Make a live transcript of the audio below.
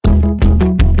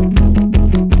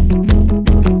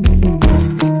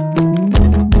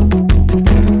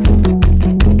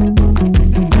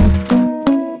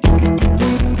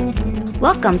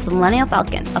Welcome to the Millennial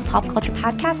Falcon, a pop culture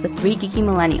podcast with three geeky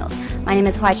millennials. My name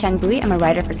is Hoai Chang Bui. I'm a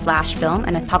writer for Slash Film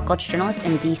and a pop culture journalist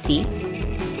in DC.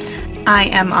 I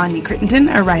am Anya Crittenden,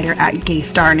 a writer at Gay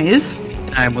Star News.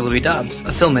 I'm Willoughby Dobbs,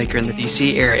 a filmmaker in the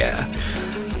DC area.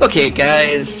 Okay,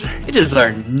 guys, it is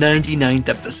our 99th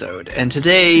episode, and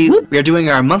today we are doing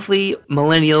our monthly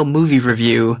millennial movie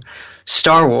review,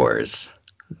 Star Wars: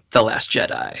 The Last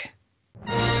Jedi.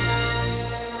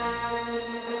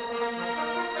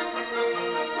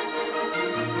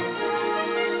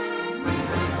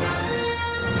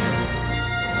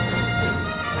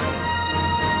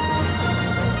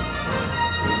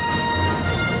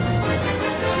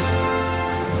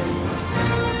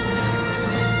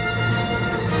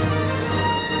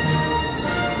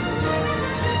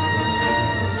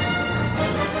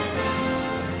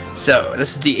 So,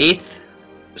 this is the 8th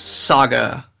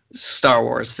saga Star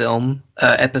Wars film,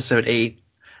 Episode 8,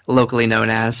 locally known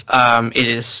as. It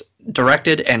is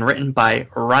directed and written by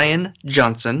Rian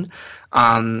Johnson.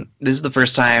 This is the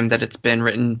first time that it's been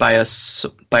written by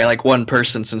one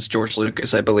person since George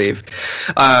Lucas, I believe.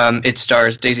 It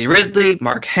stars Daisy Ridley,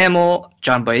 Mark Hamill,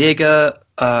 John Boyega,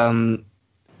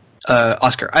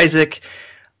 Oscar Isaac,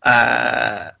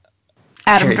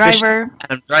 Adam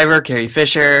Driver, Carrie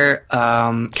Fisher,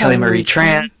 Kelly Marie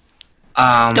Tran,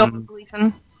 Donald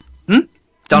Gleason.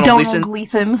 Donald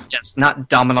Gleason. Yes, not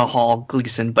Domhnall Hall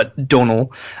Gleason, but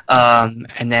Donal.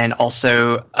 And then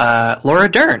also Laura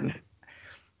Dern.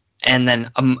 And then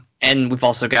and we've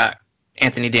also got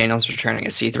Anthony Daniels returning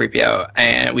as C-3PO,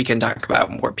 and we can talk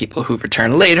about more people who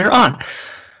return later on.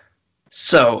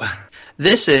 So,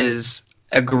 this is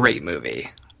a great movie.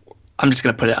 I'm just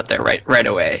going to put it out there right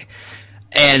away.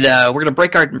 And we're going to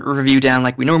break our review down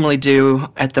like we normally do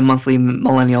at the monthly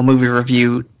Millennial Movie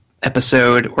Review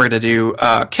episode. We're going to do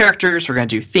characters, we're going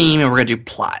to do theme, and we're going to do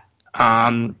plot.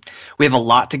 We have a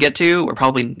lot to get to. We're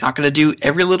probably not going to do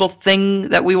every little thing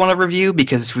that we want to review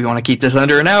because we want to keep this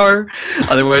under an hour.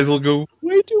 Otherwise, we'll go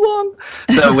way too long.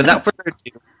 So without further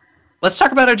ado, let's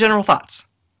talk about our general thoughts.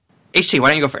 HT,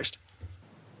 why don't you go first?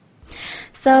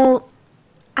 So,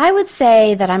 I would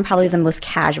say that I'm probably the most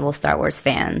casual Star Wars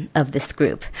fan of this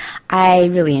group. I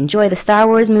really enjoy the Star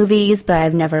Wars movies, but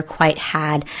I've never quite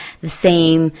had the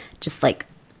same just like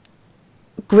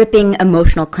gripping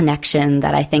emotional connection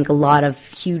that I think a lot of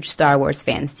huge Star Wars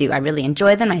fans do. I really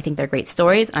enjoy them. I think they're great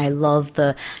stories. I love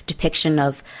the depiction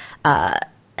of a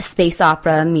space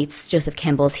opera meets Joseph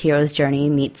Campbell's hero's journey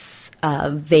meets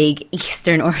vague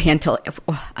Eastern Oriental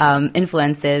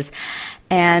influences.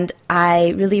 And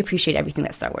I really appreciate everything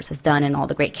that Star Wars has done and all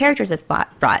the great characters it's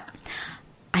brought.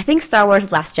 I think Star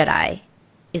Wars: Last Jedi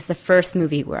is the first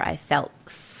movie where I felt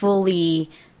fully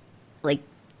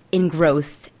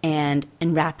engrossed and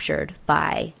enraptured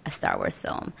by a Star Wars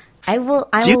film. I will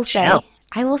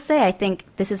say I think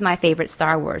this is my favorite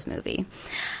Star Wars movie.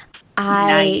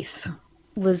 Nice. I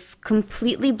was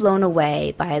completely blown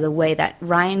away by the way that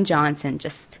Rian Johnson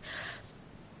just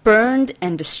burned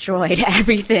and destroyed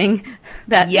everything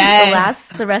that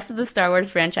the rest of the Star Wars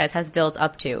franchise has built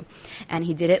up to. And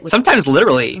he did it with... Sometimes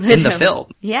literally in the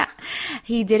film. Yeah.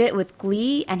 He did it with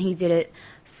glee, and he did it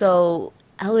so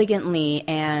elegantly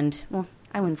and... Well,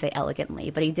 I wouldn't say elegantly,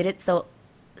 but he did it so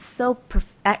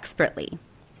expertly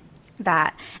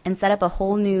that... And set up a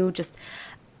whole new just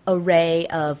array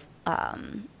of...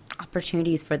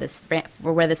 opportunities for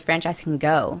for where this franchise can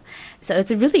go. So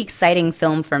it's a really exciting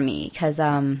film for me because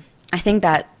I think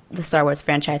that the Star Wars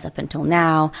franchise up until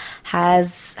now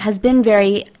has been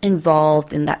very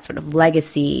involved in that sort of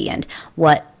legacy and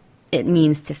what it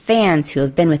means to fans who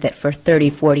have been with it for 30,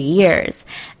 40 years.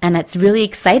 And it's really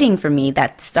exciting for me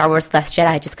that Star Wars: Last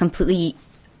Jedi just completely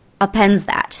upends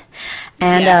that.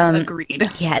 And yes, agreed.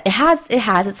 Yeah, it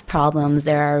has its problems.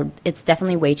 It's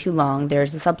definitely way too long.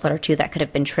 There's a subplot or two that could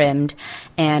have been trimmed,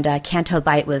 and Canto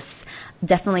Bight was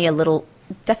definitely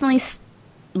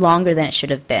longer than it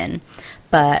should have been.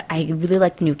 But I really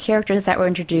like the new characters that were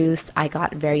introduced. I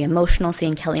got very emotional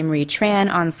seeing Kelly Marie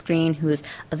Tran on screen, who is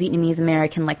a Vietnamese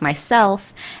American like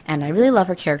myself, and I really love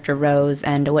her character Rose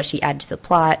and what she added to the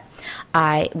plot.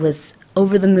 I was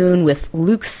over the moon with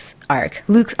Luke's arc.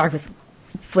 Luke's arc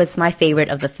was my favorite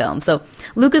of the film. So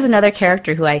Luke is another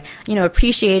character who I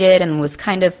appreciated and was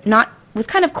kind of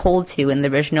cold to in the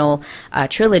original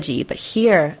trilogy, but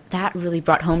here that really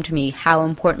brought home to me how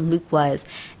important Luke was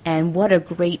and what a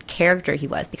great character he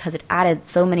was, because it added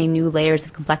so many new layers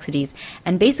of complexities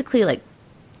and basically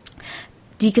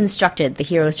deconstructed the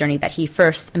hero's journey that he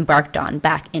first embarked on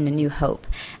back in A New Hope.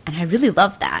 And I really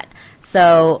loved that.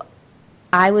 So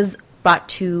I was brought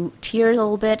to tears a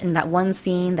little bit in that one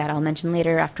scene that I'll mention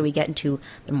later after we get into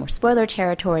the more spoiler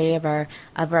territory of our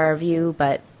review,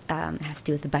 but it has to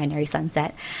do with the binary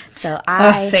sunset. So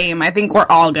same. I think we're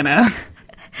all gonna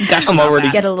get a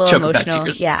little emotional.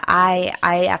 Yeah, I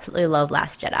absolutely love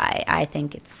Last Jedi. I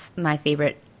think it's my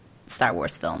favorite Star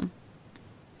Wars film.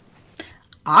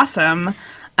 Awesome.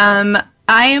 I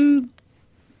am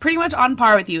pretty much on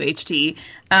par with you, HT.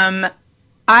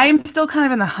 I'm still kind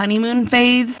of in the honeymoon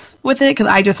phase with it because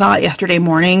I just saw it yesterday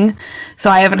morning, so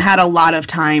I haven't had a lot of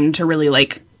time to really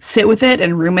like sit with it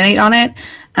and ruminate on it.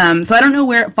 So I don't know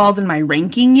where it falls in my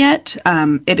ranking yet.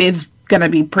 It is going to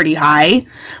be pretty high,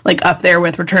 like up there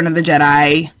with Return of the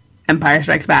Jedi, Empire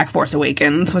Strikes Back, Force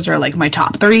Awakens, which are like my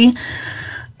top 3.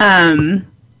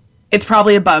 It's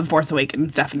probably above Force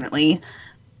Awakens, definitely.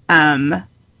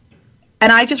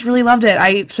 And I just really loved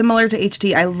it. Similar to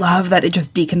HT, I love that it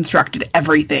just deconstructed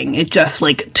everything. It just,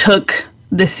 like, took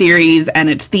the series and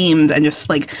its themes and just,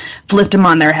 like, flipped them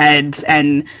on their heads,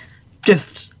 and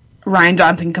just Rian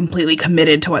Johnson completely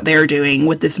committed to what they were doing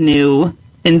with this new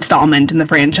installment in the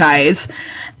franchise.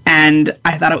 And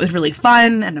I thought it was really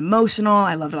fun and emotional.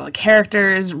 I loved all the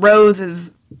characters. Rose is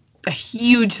a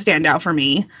huge standout for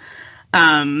me.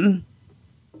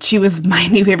 She was my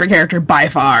new favorite character by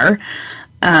far.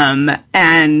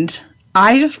 And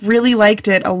I just really liked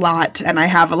it a lot, and I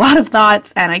have a lot of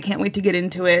thoughts, and I can't wait to get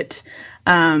into it.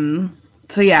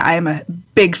 So yeah, I am a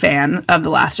big fan of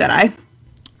The Last Jedi.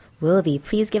 Willoughby,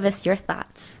 please give us your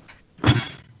thoughts.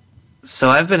 So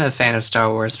I've been a fan of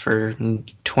Star Wars for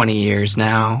 20 years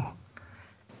now,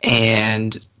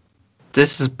 and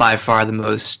this is by far the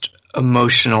most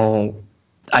emotional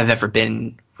I've ever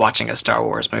been watching a Star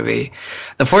Wars movie.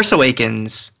 The Force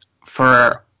Awakens,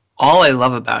 for all I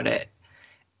love about it,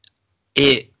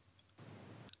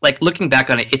 like, looking back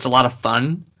on it, it's a lot of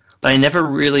fun, but I never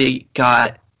really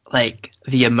got, like,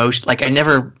 the emotion. Like, I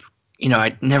teared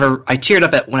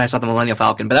up when I saw the Millennial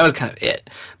Falcon, but that was kind of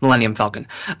it. Millennium Falcon.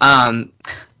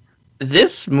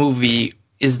 This movie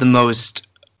is the most,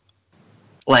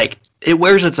 like, it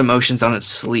wears its emotions on its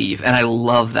sleeve, and I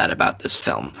love that about this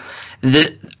film.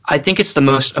 I think it's the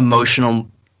most emotional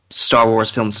Star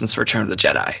Wars film since Return of the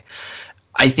Jedi.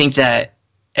 I think that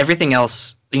everything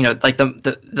else, like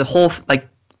the whole, like,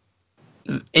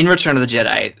 in Return of the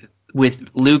Jedi, with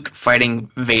Luke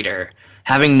fighting Vader,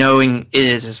 knowing it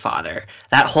is his father,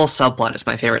 that whole subplot is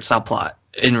my favorite subplot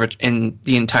in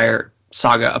the entire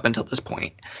saga up until this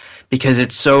point, because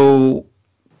it's so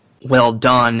well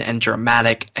done and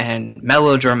dramatic and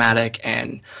melodramatic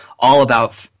and all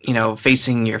about,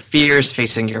 facing your fears,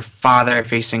 facing your father,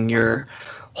 facing your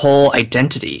whole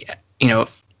identity,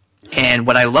 And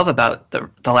what I love about The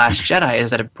Last Jedi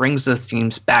is that it brings those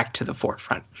themes back to the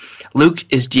forefront. Luke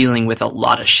is dealing with a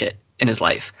lot of shit in his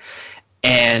life.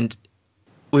 And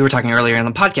we were talking earlier in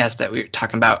the podcast that we were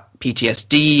talking about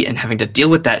PTSD and having to deal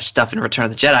with that stuff in Return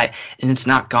of the Jedi, and it's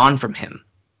not gone from him.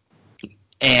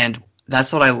 And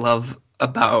that's what I love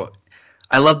about...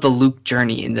 I love the Luke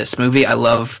journey in this movie. I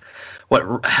love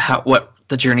what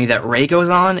the journey that Rey goes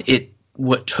on. It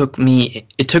took me,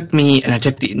 and I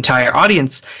took the entire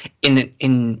audience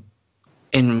in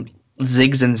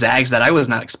zigs and zags that I was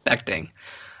not expecting.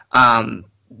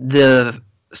 The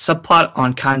subplot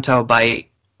on Canto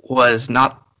Bight was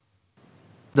not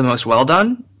the most well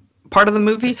done part of the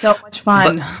movie. So much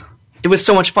fun. It was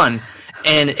so much fun,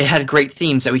 and it had great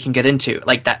themes that we can get into.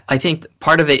 Like that, I think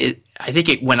part of it. I think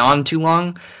it went on too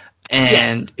long,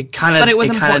 and yes. It kind of. But it was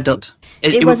important.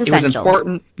 It was essential. It was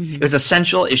important. Mm-hmm. It was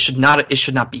essential. It should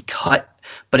not be cut.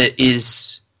 But it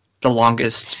is the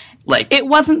longest. Like, it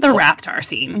wasn't the Raptor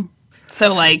scene.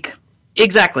 So, like,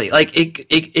 exactly. Like,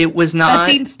 it was not.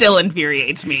 That scene still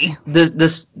infuriates me. The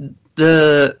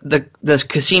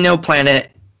casino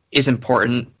planet is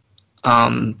important,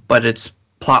 but its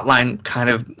plotline kind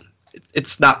of,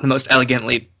 it's not the most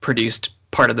elegantly produced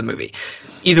part of the movie.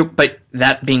 But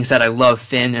that being said, I love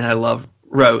Finn and I love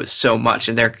Rose so much,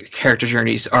 and their character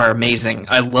journeys are amazing.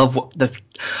 I love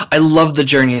the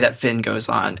journey that Finn goes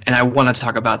on, and I want to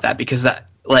talk about that because that,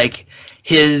 like,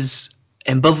 his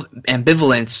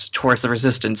ambivalence towards the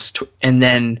Resistance and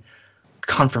then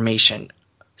confirmation,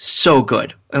 so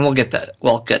good, and we'll get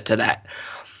to that.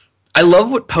 I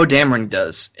love what Poe Dameron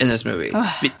does in this movie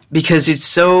because he's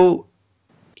so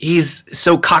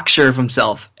cocksure of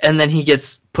himself, and then he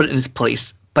gets put in his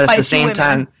place, but at the same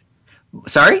time,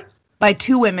 sorry. By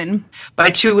two women,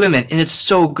 and it's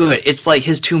so good. It's like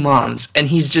his two moms, and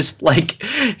he's just like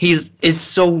it's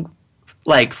so,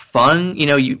 like, fun.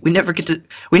 We never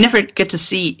get to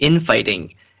see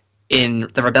infighting in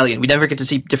the rebellion. We never get to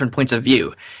see different points of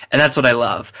view, and that's what I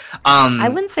love. I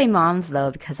wouldn't say moms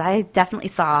though, because I definitely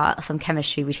saw some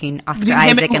chemistry between Oscar Him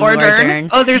Isaac and Laura Dern.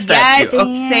 Oh, there's that too.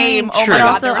 Same. Oh But my God,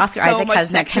 also there was Oscar so Isaac much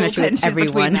has that sexual chemistry with tension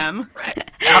everyone. between them.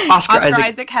 Oscar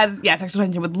Isaac has sexual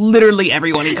tension with literally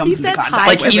everyone he comes He into says contact hi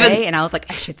with. to even- Ray, and I was like,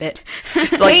 I ship it.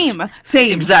 Same.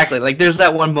 Exactly. Like, there's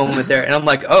that one moment there, and I'm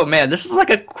like, oh man, this is like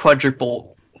a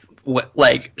quadruple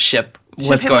ship.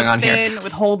 What's going on Finn, here?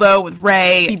 With Holdo, with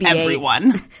Ray, BB-8.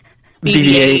 everyone.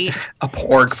 BB-8, a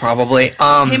porg probably.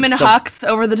 Him and Hux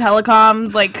over the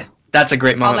telecom, like. That's a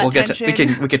great moment. that We'll get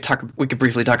to. We could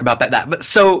briefly talk about that. But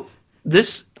so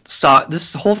this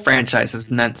whole franchise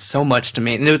has meant so much to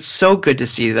me, and it's so good to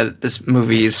see that this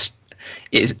movie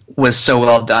was so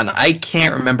well done. I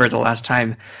can't remember the last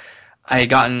time I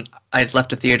had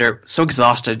left a theater so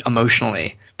exhausted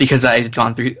emotionally because I had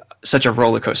gone through such a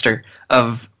roller coaster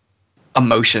of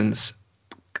emotions.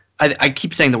 I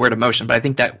keep saying the word emotion, but I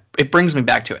think that it brings me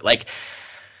back to it. Like,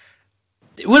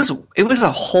 it was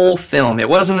a whole film. It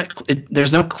wasn't.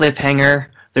 There's no cliffhanger.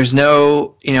 There's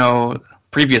no,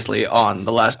 previously on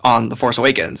The Force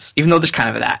Awakens, even though there's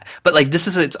kind of that. But like, this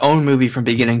is its own movie from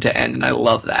beginning to end, and I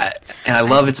love that. And I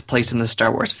love its place in the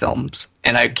Star Wars films,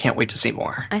 and I can't wait to see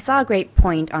more. I saw a great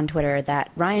point on Twitter that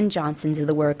Rian Johnson did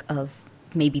the work of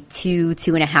maybe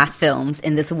 2.5 films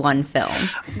in this one film.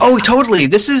 Oh, totally.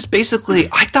 This is basically,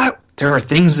 I thought there are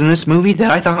things in this movie that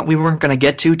I thought we weren't going to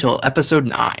get to till episode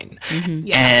 9. Mm-hmm.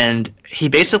 Yeah. And he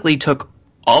basically took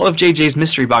all of JJ's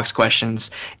mystery box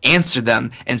questions, answered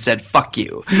them, and said, fuck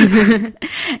you.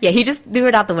 Yeah, he just threw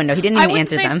it out the window. He didn't even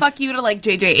answer them. I wouldn't say fuck you to like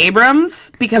J.J. Abrams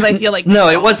because I feel like No,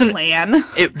 it wasn't. Plan.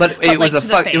 It was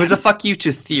a fuck you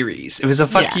to theories. It was a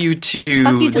fuck you to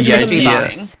the mystery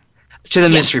box. To the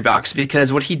mystery box,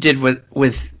 because what he did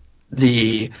with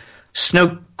the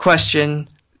Snoke question,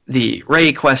 the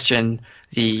Rey question,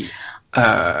 the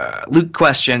Luke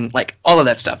question, like all of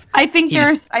that stuff. I think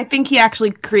he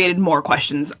actually created more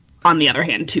questions on the other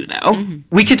hand too, though. Mm-hmm.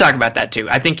 We could talk about that too.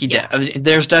 I think he did.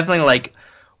 There's definitely like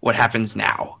what happens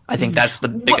now. I think that's the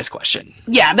biggest question.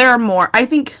 Yeah, there are more. I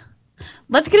think.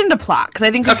 Let's get into plot because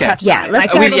I think we've touched on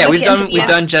it. We've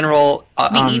done general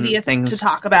the easiest things to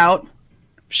talk about.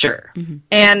 Sure. Mm-hmm.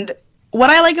 And what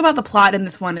I like about the plot in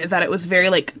this one is that it was very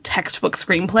like textbook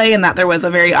screenplay, and that there was a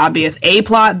very obvious A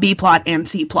plot, B plot, and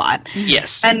C plot.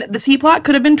 Yes. And the C plot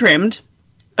could have been trimmed.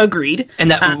 Agreed.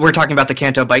 And that we're talking about the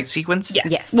Canto Bight sequence?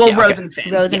 Yes. Well, Yeah, Rose okay. and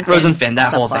Finn. Rose and Finn,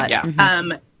 that whole thing, yeah.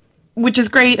 Mm-hmm. Which is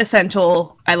great,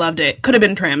 essential. I loved it. Could have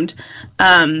been trimmed.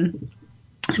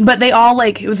 But they all,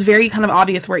 like, it was very kind of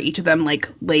obvious where each of them, like,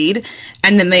 laid,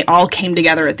 and then they all came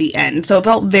together at the end. So it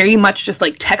felt very much just,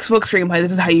 like, textbook screenplay.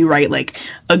 This is how you write, like,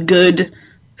 a good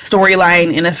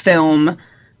storyline in a film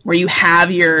where you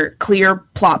have your clear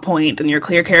plot point and your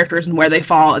clear characters and where they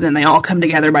fall, and then they all come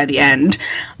together by the end.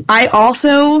 I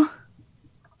also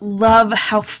love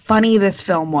how funny this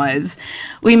film was.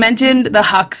 We mentioned the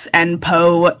Hux and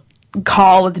Poe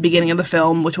call at the beginning of the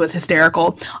film, which was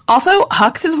hysterical. Also,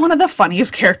 Hux is one of the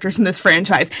funniest characters in this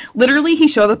franchise. Literally, he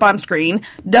shows up on screen,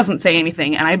 doesn't say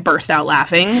anything, and I burst out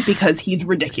laughing because he's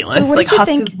ridiculous. So what did you Hux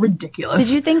think, is ridiculous. Did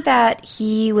you think that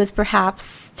he was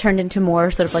perhaps turned into more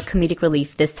sort of like comedic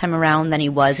relief this time around than he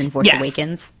was in Force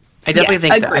Awakens? I definitely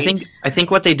think that. agreed. I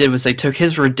think what they did was they took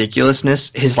his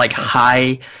ridiculousness, his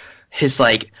high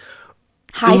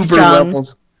strung.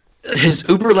 his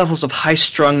uber levels of high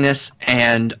strungness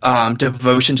and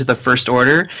devotion to the First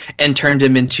Order, and turned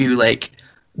him into like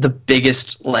the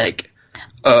biggest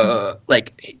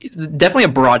definitely a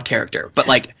broad character, but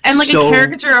like and like so a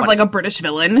caricature funny. of like a British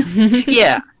villain.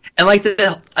 Yeah. And like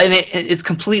it's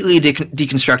completely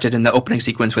deconstructed in the opening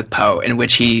sequence with Poe, in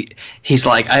which he's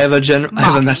like, I have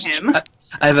a message.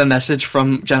 I have a message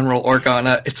from General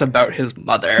Organa. It's about his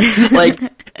mother. Like,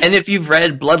 and if you've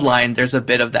read Bloodline, there's a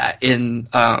bit of that in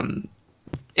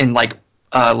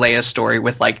Leia's story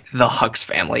with like the Hux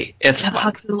family. It's fun.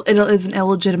 Hux is an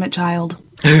illegitimate child.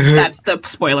 That's the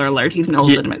spoiler alert. He's an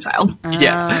illegitimate child.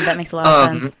 Yeah. That makes a lot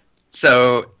of sense.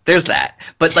 So there's that.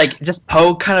 But like just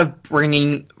Poe kind of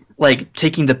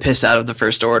taking the piss out of the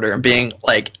First Order and being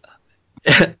like,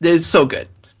 it's so good.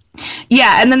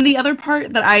 Yeah, and then the other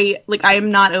part that I am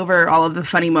not over all of the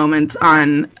funny moments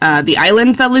on the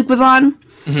island that Luke was on,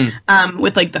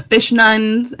 with like the fish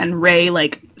nuns and Rey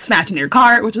like smashing their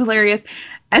cart, which is hilarious.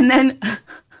 And then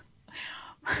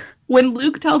when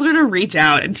Luke tells her to reach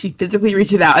out and she physically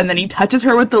reaches out, and then he touches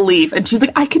her with the leaf, and she's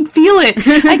like, I can feel it.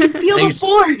 I can feel the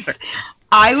Force.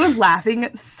 I was laughing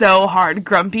so hard.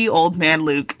 Grumpy old man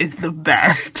Luke is the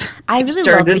best. I really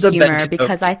love the humor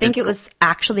because I think it was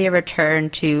actually a return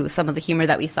to some of the humor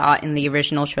that we saw in the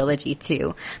original trilogy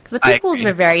too. Because the prequels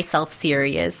were very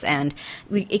self-serious, and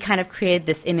it kind of created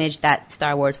this image that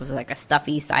Star Wars was like a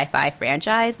stuffy sci-fi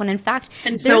franchise, when in fact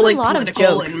there's a lot of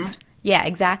jokes. Yeah,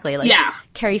 exactly. Like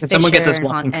Carrie Fisher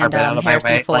and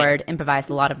Harrison Ford improvised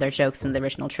a lot of their jokes in the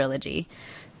original trilogy.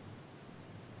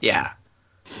 Yeah.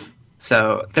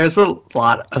 So there's a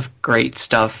lot of great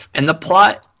stuff. And the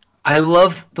plot, I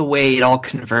love the way it all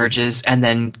converges and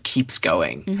then keeps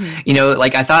going. Mm-hmm. You know,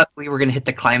 like I thought we were going to hit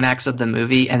the climax of the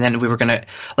movie, and then we were going to,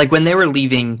 like when they were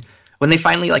leaving, when they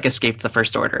finally like escaped the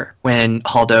First Order, when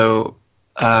Holdo,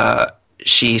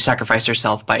 she sacrificed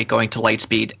herself by going to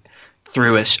lightspeed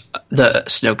through the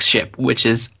Snoke's ship, which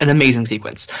is an amazing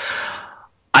sequence.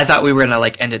 I thought we were going to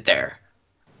like end it there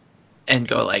and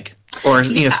go like, or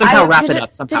you know, somehow wrap it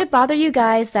up. Somehow. Did it bother you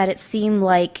guys that it seemed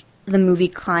like the movie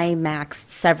climaxed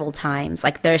several times?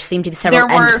 Like there seemed to be several endpoints.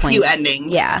 There were a few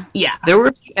endings. Yeah. There were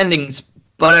a few endings,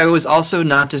 but I was also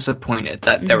not disappointed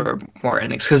that there were more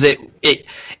endings, because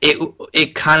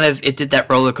it kind of did that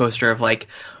roller coaster of like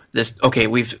this. Okay,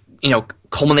 we've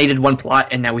culminated one plot,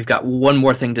 and now we've got one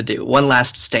more thing to do, one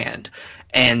last stand,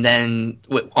 and then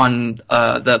on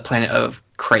the planet of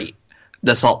Crate,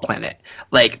 the salt planet,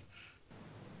 like.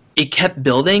 It kept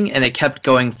building, and it kept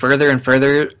going further and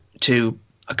further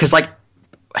because like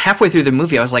halfway through the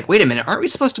movie, I was like, wait a minute, aren't we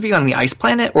supposed to be on the ice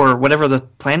planet or whatever the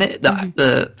planet,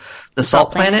 the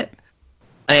salt planet?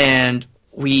 And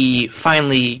we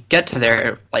finally get to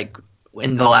there like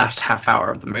in the last half hour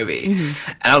of the movie, and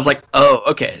I was like, oh,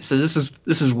 okay, so this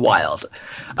is wild.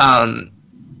 And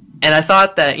I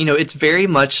thought that it's very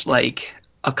much like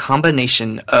a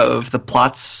combination of the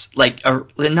plots, like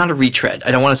not a retread.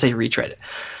 I don't want to say retread.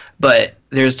 But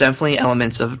there's definitely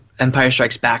elements of Empire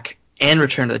Strikes Back and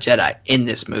Return of the Jedi in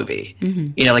this movie.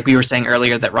 Mm-hmm. Like we were saying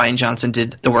earlier that Rian Johnson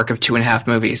did the work of 2.5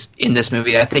 movies in this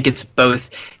movie. I think it's both.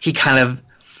 He kind of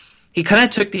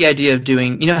took the idea of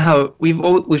doing, how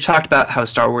we've talked about how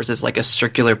Star Wars is like a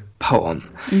circular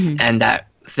poem, and that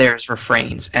there's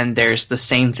refrains and there's the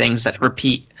same things that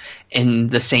repeat in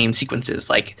the same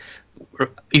sequences. Like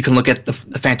you can look at the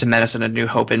Phantom Menace and A New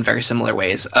Hope in very similar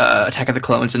ways. Attack of the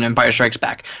Clones and Empire Strikes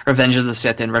Back, Revenge of the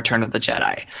Sith and Return of the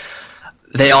Jedi.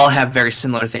 They all have very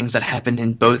similar things that happened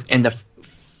in the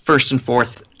first and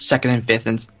fourth, second and fifth,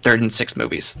 and third and sixth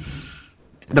movies.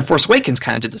 The Force Awakens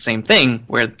kind of did the same thing,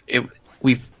 where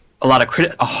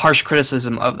a harsh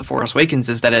criticism of The Force Awakens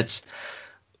is that it's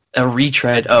a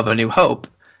retread of A New Hope.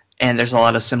 And there's a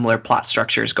lot of similar plot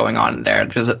structures going on there.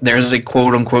 There's a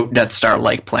quote-unquote Death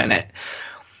Star-like planet.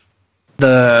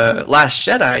 The Last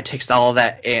Jedi takes all of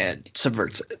that and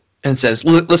subverts it and says,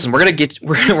 "Listen, we're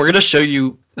gonna show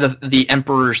you the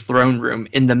Emperor's throne room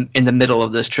in the middle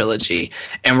of this trilogy,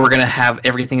 and we're gonna have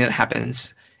everything that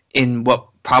happens in what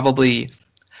probably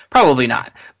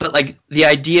not, but like the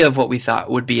idea of what we thought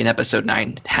would be in Episode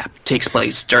 9 takes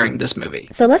place during this movie."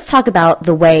 So let's talk about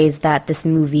the ways that this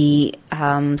movie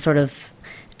sort of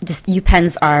just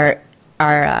upends our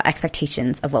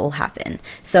expectations of what will happen.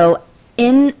 So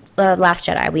in Last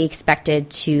Jedi, we expected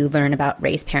to learn about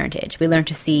Rey's parentage. We learned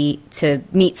to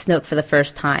meet Snoke for the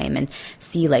first time and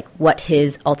see like what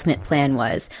his ultimate plan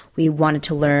was. We wanted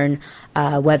to learn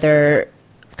whether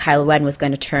Kylo Ren was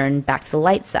going to turn back to the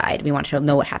light side. We wanted to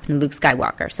know what happened to Luke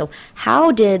Skywalker. So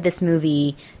how did this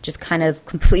movie just kind of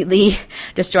completely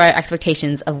destroy our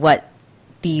expectations of what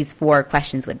these 4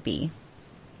 questions would be?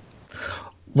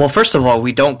 Well, first of all,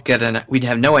 we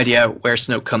have no idea where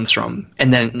Snoke comes from,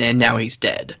 and now he's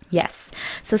dead. Yes.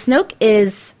 So Snoke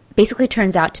basically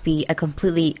turns out to be a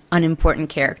completely unimportant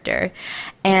character.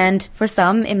 And for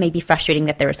some, it may be frustrating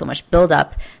that there was so much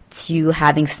build-up to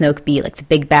having Snoke be like the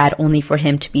big bad, only for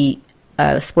him to be,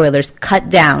 spoilers, cut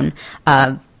down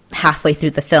halfway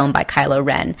through the film by Kylo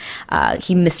Ren.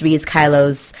 He misreads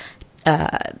Kylo's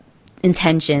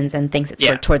intentions and thinks it's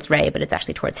towards Rey, but it's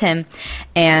actually towards him.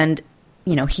 And,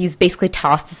 he's basically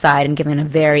tossed aside and given a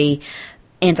very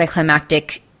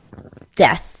anticlimactic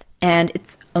death. And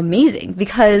it's amazing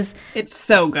because it's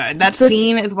so good. That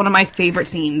scene is one of my favorite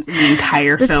scenes in the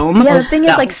entire film. Yeah, the thing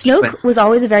is, like, Snoke was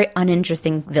always a very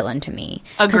uninteresting villain to me.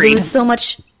 Because he was so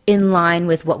much in line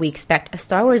with what we expect a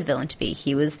Star Wars villain to be.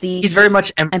 He's very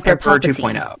much Emperor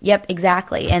 2.0. Yep,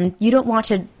 exactly. And you don't want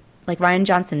to, like, Rian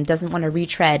Johnson doesn't want to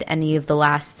retread any of the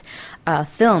last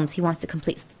films. He wants to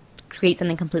create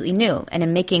something completely new. And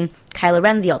in making Kylo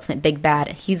Ren the ultimate big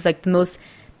bad, he's like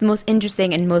the the most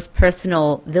interesting and most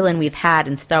personal villain we've had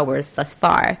in Star Wars thus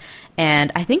far.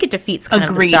 And I think it defeats kind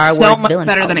of the Star Wars so much villain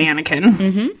better problem. than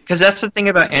Anakin. Because that's the thing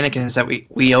about Anakin is that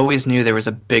we always knew there was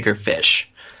a bigger fish.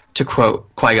 To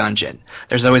quote Qui-Gon Jinn,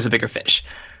 there's always a bigger fish.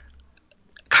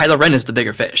 Kylo Ren is the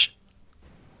bigger fish.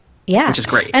 Yeah. Which is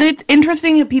great. And it's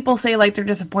interesting that people say, like, they're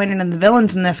disappointed in the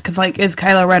villains in this, because, like, is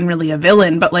Kylo Ren really a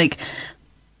villain? But, like,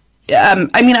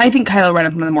 I mean, I think Kylo Ren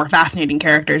is one of the more fascinating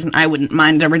characters, and I wouldn't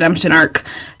mind a redemption arc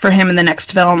for him in the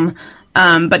next film.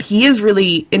 But he is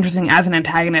really interesting as an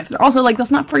antagonist. And also, like,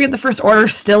 let's not forget the First Order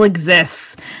still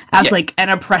exists as, like, an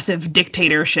oppressive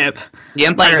dictatorship. The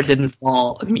Empire didn't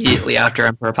fall immediately after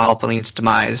Emperor Palpatine's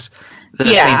demise. The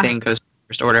same thing goes to the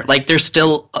First Order. Like,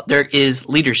 there is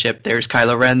leadership. There's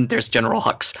Kylo Ren, there's General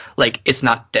Hux. Like, it's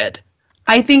not dead.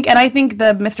 I think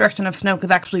the misdirection of Snoke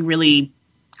is actually really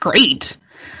great.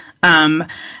 And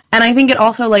I think it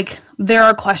also, like, there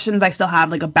are questions I still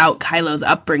have, like, about Kylo's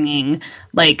upbringing.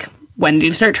 Like, when did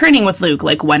he start training with Luke?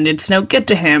 Like, when did Snoke get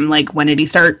to him? Like, when did he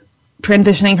start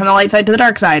transitioning from the light side to the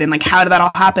dark side? And, like, how did that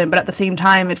all happen? But at the same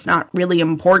time, it's not really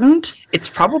important. It's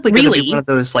probably going to be one of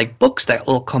those, like, books that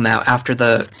will come out after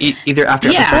either after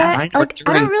episode 9 or like,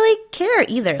 I don't really care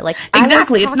either. Like,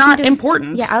 exactly, it's not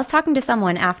important. Yeah, I was talking to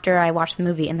someone after I watched the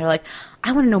movie, and they're like,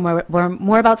 I want to know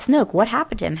more about Snoke. What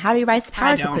happened to him? How did he rise to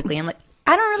power so quickly? I'm like,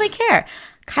 I don't really care.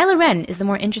 Kylo Ren is the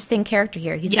more interesting character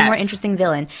here. He's the more interesting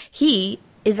villain. He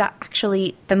is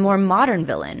actually the more modern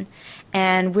villain.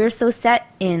 And we're so set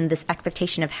in this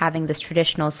expectation of having this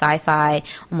traditional sci-fi,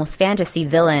 almost fantasy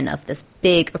villain of this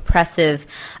big, oppressive,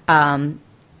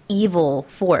 evil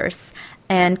force.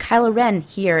 And Kylo Ren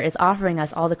here is offering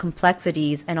us all the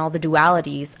complexities and all the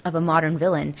dualities of a modern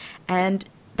villain. And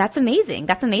that's amazing.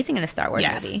 That's amazing in a Star Wars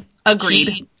movie.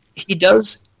 Agreed. He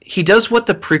does what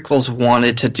the prequels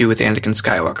wanted to do with Anakin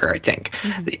Skywalker, I think.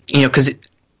 Mm-hmm. You know, because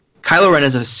Kylo Ren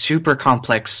is a super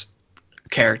complex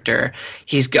character.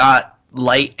 He's got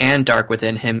light and dark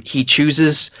within him. He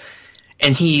chooses,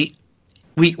 and you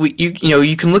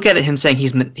can look at it him saying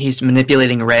he's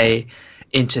manipulating Rey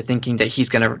into thinking that he's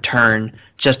going to return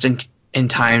just in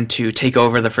time to take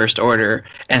over the First Order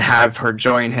and have her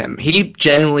join him. He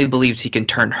genuinely believes he can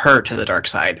turn her to the dark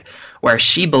side, whereas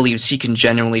she believes she can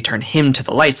genuinely turn him to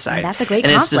the light side. And that's a great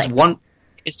conflict.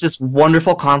 It's this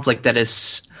wonderful conflict that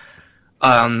is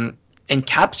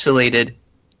encapsulated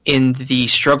in the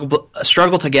struggle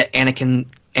to get Anakin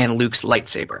and Luke's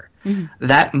lightsaber. Mm-hmm.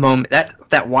 That moment,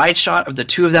 that wide shot of the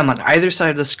two of them on either side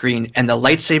of the screen and the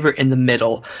lightsaber in the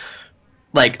middle,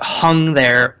 like, hung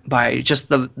there by just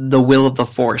the will of the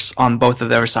Force on both of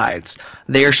their sides.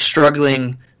 They are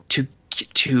struggling to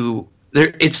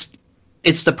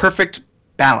it's the perfect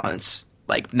balance,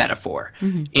 like, metaphor,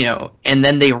 you know, and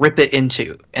then they rip it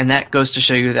into, and that goes to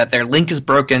show you that their link is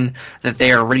broken, that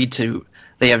they are ready to,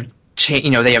 they have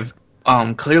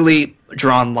clearly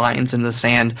drawn lines in the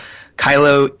sand.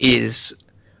 Kylo is,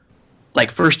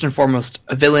 like, first and foremost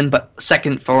a villain, but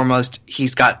second and foremost,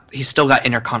 he's still got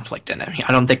inner conflict in him.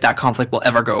 I don't think that conflict will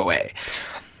ever go away.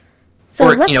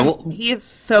 So he is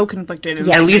so conflicted.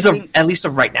 At least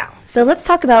of right now. So let's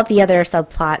talk about the other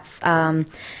subplots.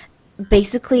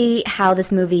 Basically, how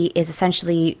this movie is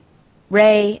essentially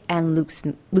Rey and Luke's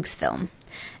film.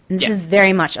 And this is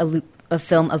very much a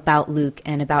film about Luke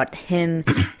and about him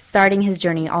starting his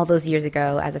journey all those years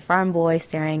ago as a farm boy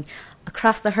staring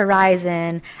across the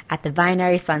horizon at the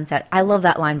binary sunset. I love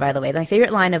that line, by the way. My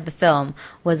favorite line of the film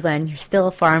was when you're still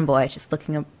a farm boy just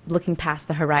looking past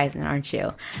the horizon, aren't you?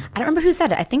 I don't remember who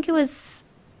said it. I think it was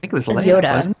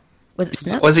Yoda. Was it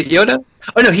Snoke? Was it Yoda?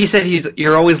 Oh no, he said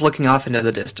you're always looking off into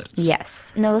the distance.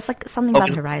 Yes. No, it's like something about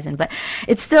the horizon, but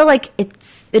it's still like it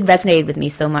resonated with me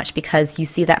so much because you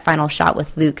see that final shot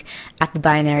with Luke at the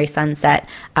binary sunset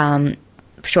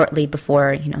shortly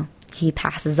before, you know, he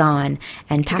passes on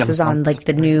like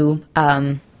the new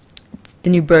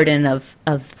burden of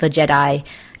the Jedi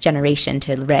generation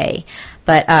to Rey.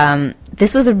 But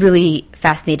this was a really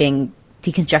fascinating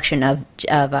deconstruction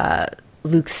of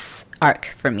Luke's arc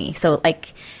for me. So,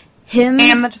 like, him...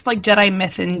 And just, like, Jedi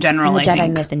myth in general, I think.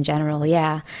 Jedi myth in general,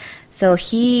 yeah. So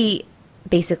he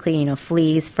basically, you know,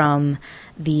 flees from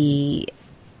the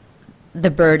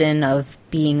burden of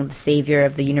being the savior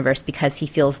of the universe because he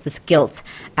feels this guilt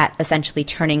at essentially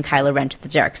turning Kylo Ren to the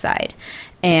dark side.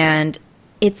 And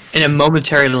it's... In a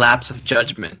momentary lapse of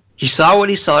judgment. He saw what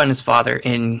he saw in his father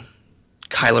in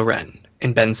Kylo Ren,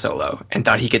 in Ben Solo, and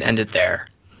thought he could end it there.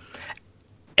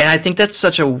 And I think that's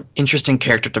such an interesting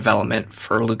character development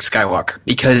for Luke Skywalker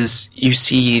because you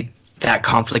see that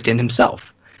conflict in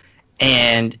himself.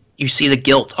 And you see the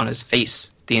guilt on his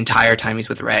face the entire time he's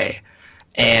with Rey.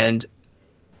 And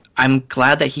I'm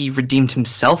glad that he redeemed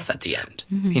himself at the end.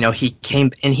 Mm-hmm. You know, he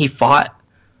came and he fought.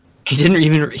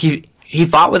 He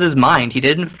fought with his mind. He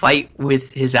didn't fight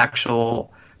with his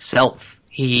actual self.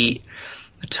 He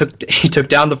took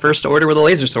down the First Order with a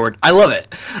laser sword. I love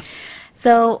it.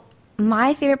 So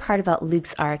my favorite part about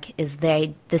Luke's arc is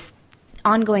this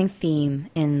ongoing theme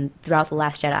throughout The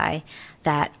Last Jedi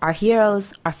that our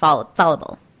heroes are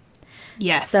fallible.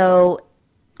 Yes. So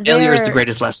failure is the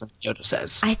greatest lesson, Yoda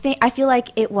says. I feel like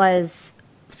it was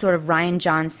sort of Rian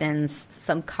Johnson's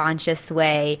subconscious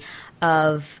way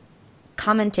of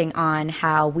commenting on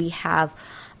how we have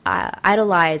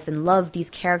idolized and loved these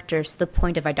characters to the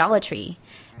point of idolatry.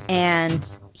 And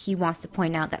he wants to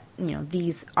point out that, you know,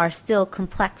 these are still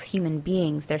complex human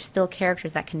beings. They're still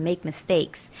characters that can make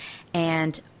mistakes.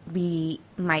 And we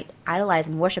might idolize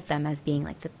and worship them as being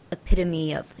like the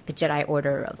epitome of like the Jedi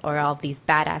Order or all of these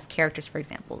badass characters, for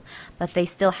example. But they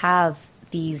still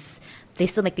make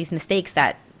these mistakes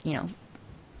that, you know,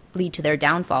 lead to their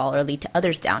downfall or lead to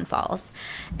others' downfalls.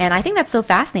 And I think that's so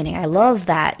fascinating. I love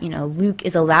that, you know, Luke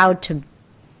is allowed to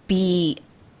be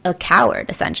a coward,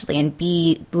 essentially, and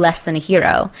be less than a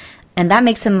hero. And that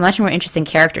makes him a much more interesting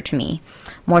character to me,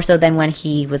 more so than when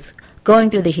he was going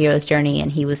through the hero's journey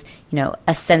and he was, you know,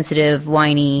 a sensitive,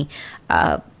 whiny,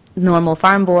 normal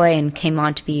farm boy and came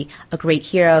on to be a great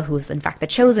hero who was, in fact, the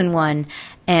chosen one.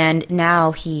 And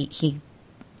now he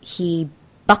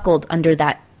buckled under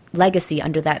that legacy,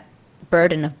 under that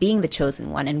burden of being the chosen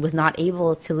one, and was not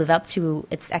able to live up to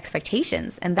its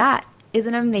expectations. And that is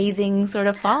an amazing sort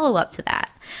of follow-up to that.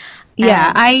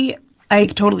 Yeah, I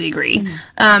totally agree.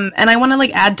 Mm-hmm. And I want to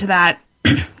like add to that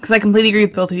because I completely agree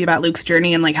with both of you about Luke's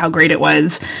journey and like how great it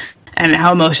was and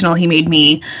how emotional he made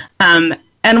me. And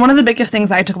one of the biggest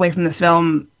things I took away from this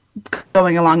film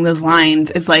going along those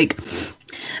lines is like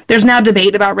there's now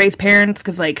debate about Rey's parents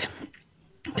because like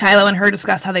Kylo and her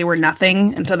discussed how they were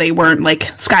nothing, and so they weren't like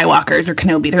Skywalkers or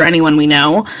Kenobis or anyone we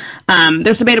know.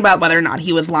 There's debate about whether or not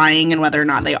he was lying and whether or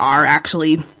not they are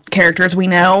actually characters we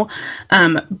know.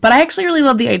 But I actually really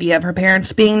love the idea of her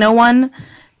parents being no one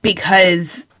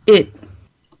because it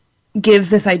gives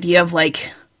this idea of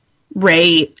like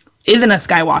Rey isn't a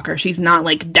Skywalker. She's not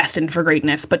like destined for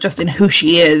greatness, but just in who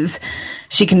she is,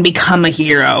 she can become a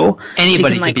hero.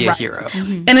 Anybody can be a hero.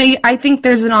 Mm-hmm. And I think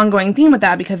there's an ongoing theme with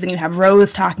that because then you have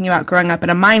Rose talking about growing up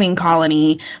in a mining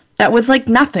colony that was like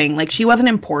nothing. Like she wasn't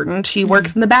important. She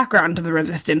works in the background of the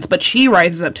Resistance, but she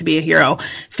rises up to be a hero.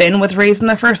 Finn was raised in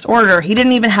the First Order. He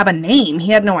didn't even have a name.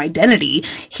 He had no identity.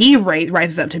 He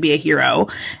rises up to be a hero.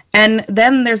 And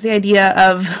then there's the idea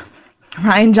of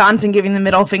Rian Johnson giving the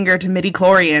middle finger to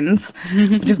midi-chlorians,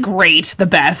 which is great, the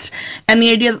best. And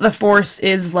the idea that the Force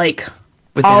is, like,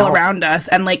 all around us.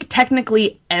 And, like,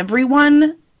 technically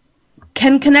everyone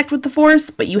can connect with the Force,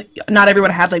 but not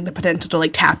everyone has, like, the potential to,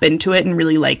 like, tap into it and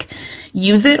really, like,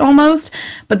 use it almost.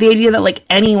 But the idea that, like,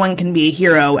 anyone can be a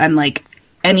hero and, like,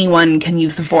 anyone can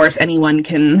use the Force, anyone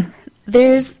can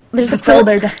There's fulfill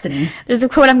their destiny. There's a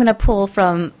quote I'm going to pull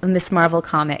from a Miss Marvel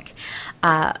comic.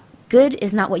 Good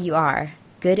is not what you are.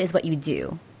 Good is what you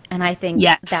do. And I think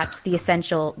that's the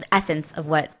essence of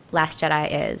what Last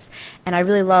Jedi is. And I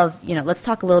really love, let's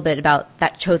talk a little bit about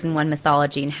that Chosen One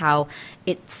mythology and how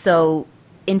it's so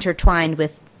intertwined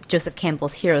with Joseph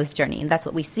Campbell's hero's journey. And that's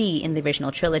what we see in the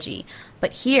original trilogy.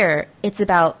 But here, it's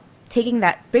about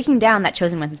breaking down that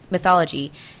Chosen One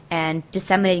mythology and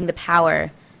disseminating the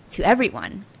power to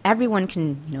everyone. Everyone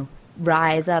can,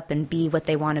 rise up and be what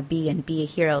they want to be and be a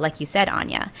hero, like you said,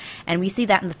 Anya. And we see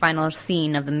that in the final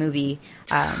scene of the movie.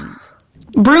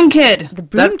 Broom Kid. The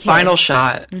Broom Kid. Final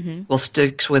shot will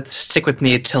stick with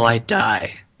me till I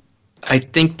die. I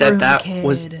think that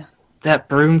was that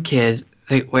Broom Kid.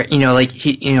 Where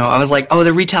I was like, oh,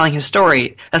 they're retelling his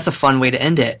story. That's a fun way to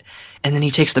end it. And then he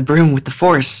takes the broom with the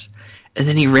Force, and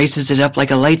then he raises it up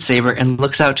like a lightsaber and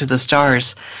looks out to the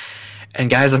stars. And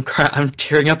guys, I'm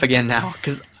tearing up again now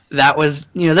because that was,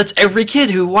 that's every kid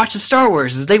who watches Star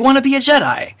Wars. Is they want to be a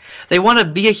Jedi. They want to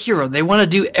be a hero. They want to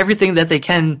do everything that they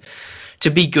can to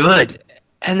be good.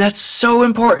 And that's so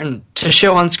important to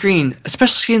show on screen,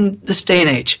 especially in this day and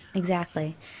age.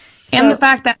 Exactly. And the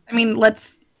fact that,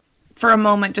 let's for a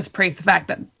moment just praise the fact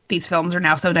that these films are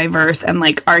now so diverse and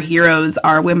like our heroes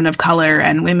are women of color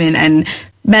and women and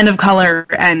men of color,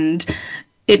 and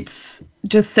it's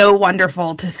just so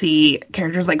wonderful to see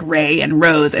characters like Rey and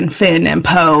Rose and Finn and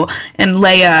Poe and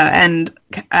Leia and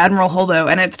Admiral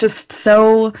Holdo, and it's just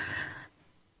so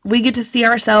we get to see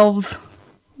ourselves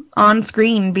on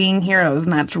screen being heroes,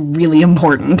 and that's really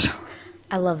important.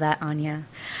 I love that, Anya.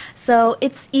 So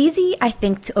it's easy, I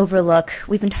think, to overlook.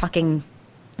 We've been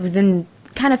kind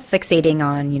kind of fixating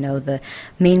on, the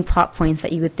main plot points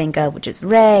that you would think of, which is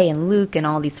Rey and Luke and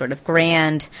all these sort of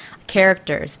grand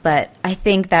characters. But I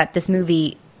think that this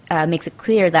movie makes it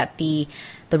clear that the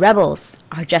rebels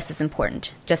are just as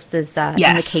important, just as in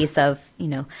the case of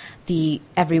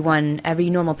every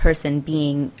normal person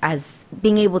being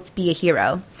able to be a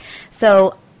hero.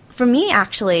 So for me,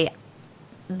 actually,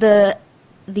 the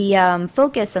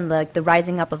focus and the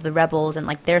rising up of the rebels and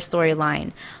their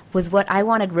storyline was what I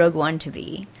wanted Rogue One to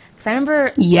be. Because I remember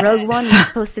Rogue One was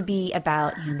supposed to be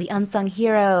about the unsung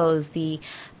heroes, the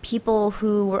people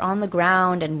who were on the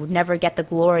ground and would never get the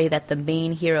glory that the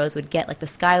main heroes would get, like the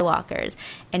Skywalkers.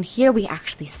 And here we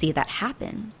actually see that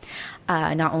happen,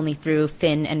 not only through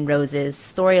Finn and Rose's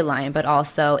storyline, but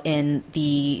also in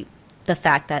the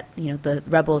fact that the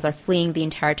rebels are fleeing the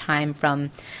entire time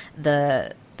from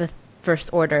the First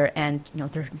Order, and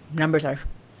their numbers are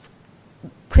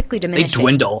quickly diminishing. They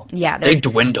dwindle. Yeah, they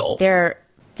dwindle. They're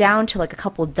down to a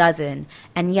couple dozen,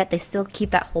 and yet they still keep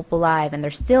that hope alive, and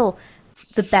they're still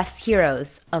the best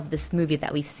heroes of this movie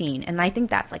that we've seen. And I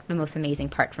think that's the most amazing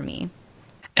part for me.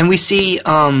 And we see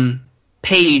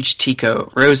Paige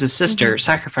Tico, Rose's sister,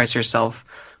 sacrifice herself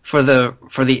for the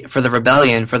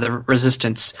rebellion, for the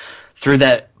resistance, through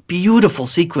that beautiful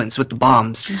sequence with the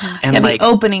bombs. And the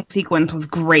opening sequence was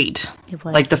great. It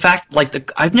was.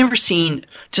 I've never seen,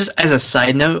 just as a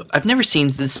side note, I've never seen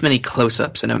this many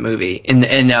close-ups in a movie, in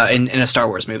a Star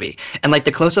Wars movie. And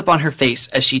the close-up on her face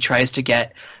as she tries to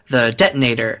get the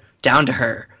detonator down to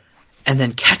her and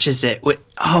then catches it with,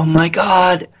 oh my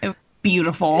god.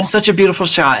 Beautiful. It's such a beautiful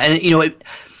shot. And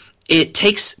it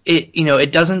takes it,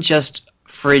 it doesn't just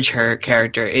fridge her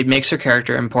character. It makes her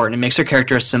character important. It makes her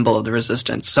character a symbol of the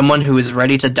resistance. Someone who is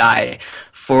ready to die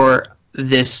for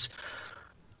this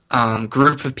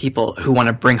group of people who want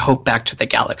to bring hope back to the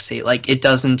galaxy. It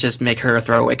doesn't just make her a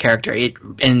throwaway character.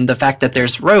 And the fact that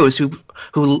there's Rose who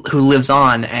lives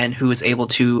on and who is able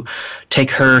to take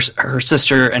her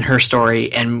sister and her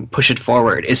story and push it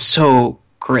forward is so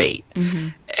great.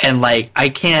 And I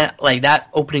can't, that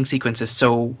opening sequence is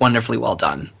so wonderfully well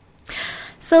done.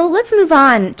 So let's move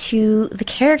on to the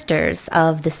characters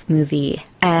of this movie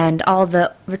and all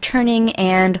the returning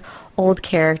and old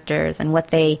characters and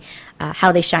what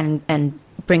how they shine and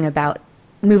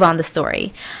move on the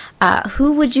story.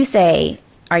 Who would you say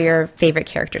are your favorite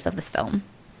characters of this film?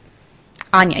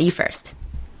 Anya, you first.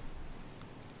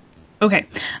 Okay.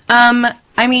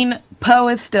 Poe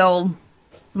is still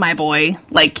my boy.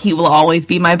 He will always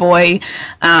be my boy.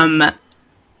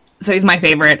 So he's my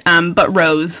favorite. But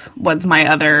Rose was my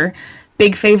other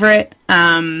big favorite.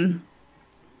 I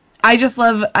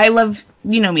love,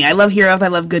 me. I love heroes. I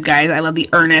love good guys. I love the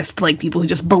earnest, people who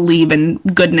just believe in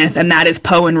goodness. And that is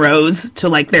Poe and Rose to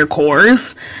their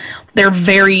cores. They're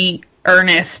very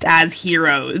earnest as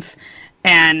heroes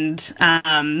and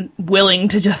willing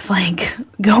to just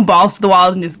go balls to the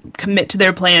walls and just commit to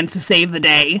their plans to save the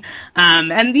day.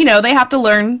 And they have to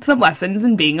learn some lessons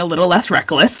in being a little less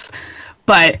reckless.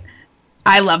 But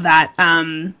I love that.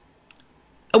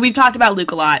 We've talked about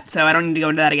Luke a lot, so I don't need to go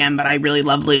into that again, but I really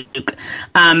love Luke.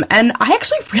 And I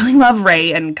actually really love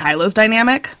Rey and Kylo's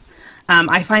dynamic.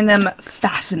 I find them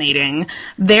fascinating.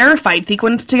 Their fight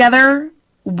sequence together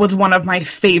was one of my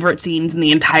favorite scenes in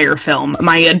the entire film.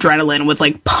 My adrenaline was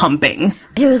pumping.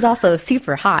 It was also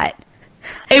super hot.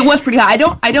 It was pretty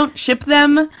hot. I don't ship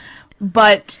them,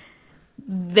 but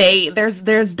there's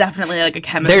definitely a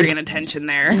chemistry and a tension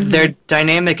there. Their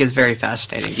dynamic is very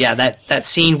fascinating. Yeah, that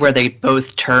scene where they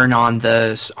both turn on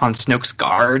Snoke's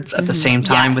guards at the same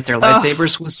time with their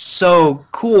lightsabers was so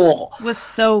cool. Was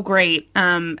so great.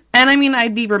 And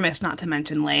I'd be remiss not to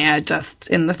mention Leia, just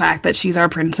in the fact that she's our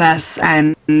princess,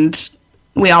 and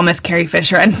we all miss Carrie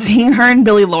Fisher, and seeing her and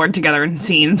Billy Lord together in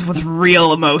scenes was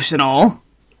real emotional.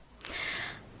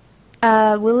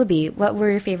 Willoughby, what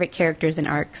were your favorite characters and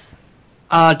arcs?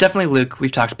 Definitely Luke. We've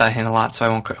talked about him a lot, so I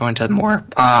won't go into more.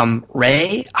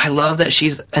 Rey, I love that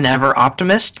she's an ever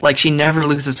optimist. She never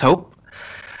loses hope.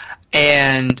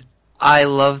 And I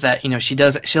love that,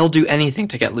 she'll do anything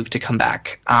to get Luke to come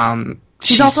back.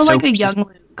 She's also a young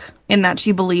Luke, in that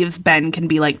she believes Ben can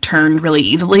be, turned really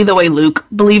easily, the way Luke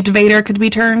believed Vader could be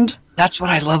turned. That's what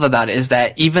I love about it, is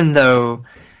that even though,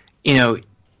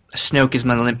 Snoke is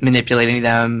manipulating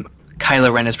them,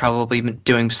 Kylo Ren is probably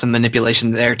doing some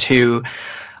manipulation there too.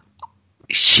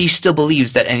 She still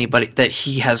believes that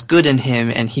he has good in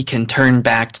him and he can turn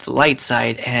back to the light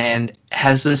side, and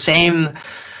has the same,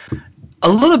 a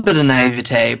little bit of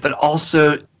naivete, but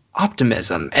also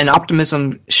optimism. And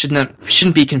optimism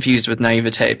shouldn't be confused with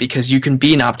naivete, because you can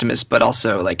be an optimist but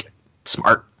also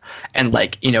smart. and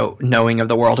like, you know, knowing of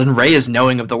the world. And Rey is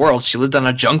knowing of the world. She lived on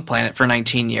a junk planet for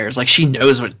 19 years. Like, she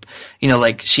knows what, you know,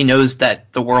 like, she knows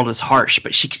that the world is harsh,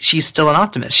 but she's still an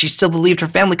optimist. She still believed her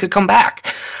family could come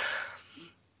back.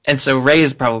 And so Rey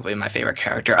is probably my favorite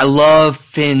character. I love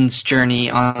Finn's journey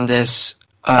on this.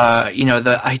 You know,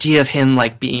 the idea of him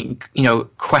like being, you know,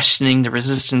 questioning the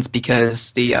Resistance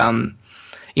because the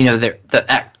you know,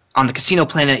 on the casino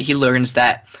planet, he learns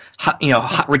that, you know,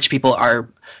 rich people are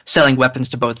selling weapons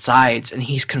to both sides, and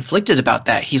he's conflicted about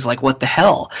that. He's like, what the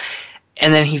hell?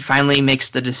 And then he finally makes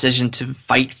the decision to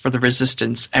fight for the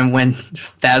Resistance. And when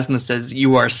Phasma says,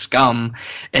 you are scum,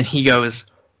 and he goes,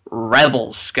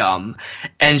 rebel scum,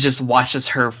 and just watches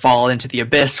her fall into the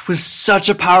abyss, was such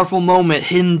a powerful moment.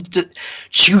 Him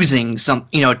choosing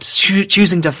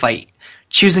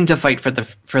choosing to fight for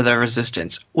the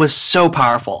Resistance was so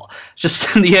powerful. Just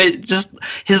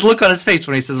his look on his face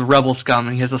when he says rebel scum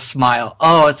and he has a smile.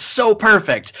 Oh, it's so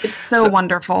perfect. It's so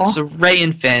wonderful. So Rey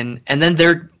and Finn, and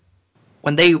then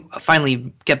when they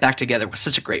finally get back together, was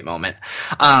such a great moment.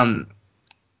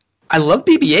 I love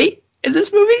BB-8 in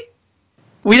this movie.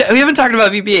 We haven't talked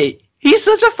about BB-8. He's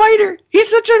such a fighter. He's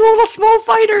such a little small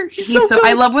fighter. He's so good.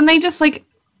 I love when they just like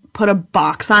put a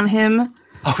box on him.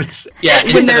 Oh, yeah.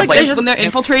 When they're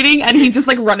infiltrating and he's just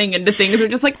like running into things. They're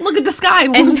just like, look at the sky.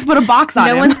 We'll just put a box on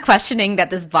him. No one's questioning that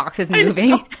this box is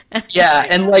moving. Yeah,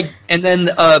 and then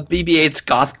BB-8's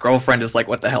goth girlfriend is like,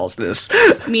 what the hell is this?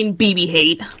 I mean,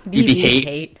 BB-hate.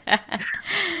 BB-hate.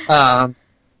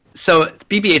 So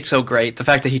BB-8's so great. The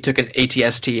fact that he took an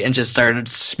ATST and just started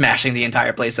smashing the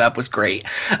entire place up was great.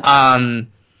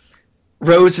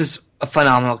 Rose is a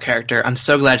phenomenal character. I'm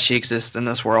so glad she exists in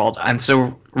this world. I'm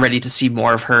so ready to see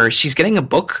more of her. She's getting a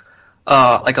book,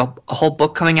 like a whole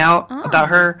book coming out about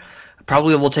her.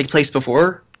 Probably will take place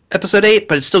before episode 8,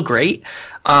 but it's still great.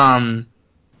 So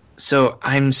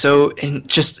I'm so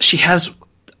she has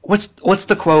what's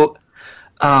the quote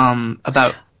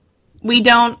about? We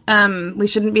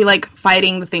shouldn't be like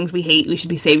fighting the things we hate. We should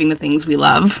be saving the things we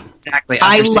love. Exactly.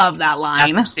 I love that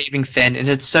line. After saving Finn, and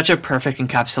it's such a perfect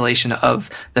encapsulation of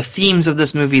the themes of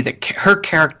this movie, her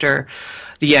character,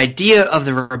 the idea of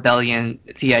the rebellion,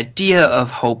 the idea of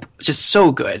hope, just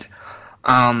so good.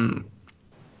 And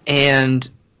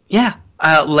yeah,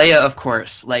 Leia, of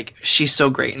course, like, she's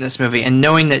so great in this movie, and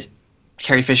knowing that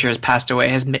Carrie Fisher has passed away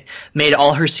has made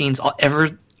all her scenes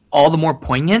all the more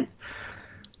poignant.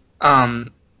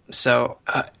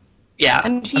 Yeah.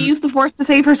 And she used the Force to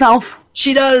save herself.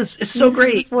 She does. It's so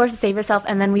great. She forced to save herself,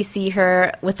 and then we see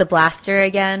her with the blaster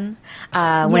again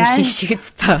when she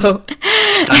shoots Poe.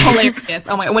 Hilarious.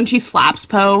 Oh my! When she slaps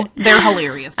Poe, they're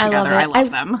hilarious together. I love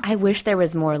them. I wish there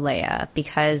was more Leia,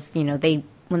 because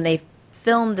when they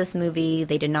filmed this movie,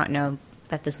 they did not know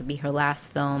that this would be her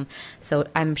last film, so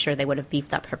I'm sure they would have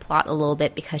beefed up her plot a little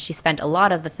bit, because she spent a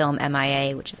lot of the film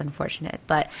MIA, which is unfortunate.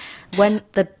 But when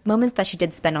the moments that she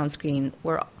did spend on screen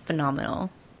were phenomenal.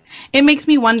 It makes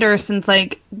me wonder, since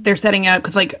like they're setting out,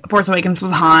 because like Force Awakens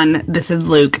was Han, this is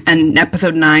Luke, and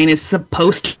Episode 9 is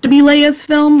supposed to be Leia's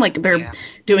film. Like they're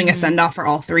doing a send off for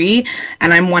all three,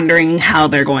 and I'm wondering how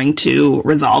they're going to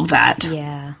resolve that.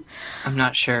 Yeah, I'm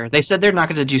not sure. They said they're not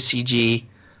going to do CG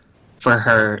for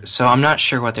her, so I'm not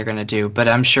sure what they're going to do, but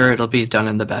I'm sure it'll be done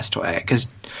in the best way, because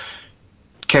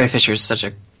Carrie Fisher is such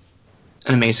an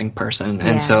amazing person,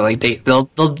 and so like I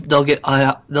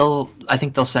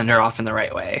think they'll send her off in the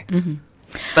right way. Mm-hmm.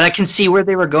 But I can see where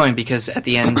they were going, because at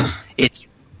the end it's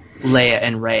Leia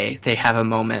and Rey. They have a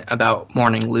moment about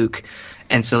mourning Luke,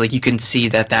 and so like you can see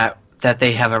that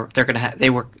they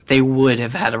would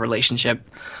have had a relationship.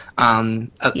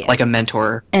 Like a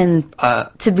mentor, and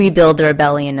to rebuild the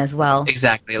rebellion as well.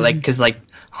 Exactly, like because like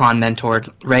Han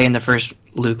mentored Rey in the first,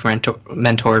 Luke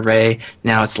mentored Rey.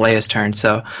 Now it's Leia's turn,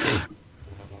 so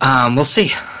we'll see.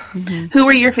 Mm-hmm. Who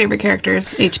were your favorite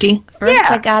characters, HT?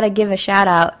 First, I gotta give a shout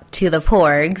out to the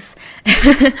Porgs,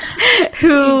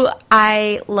 who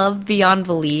I love beyond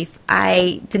belief.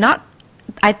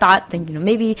 I thought that,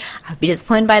 maybe I'd be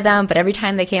disappointed by them, but every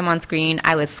time they came on screen,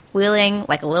 I was squealing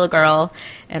like a little girl,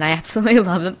 and I absolutely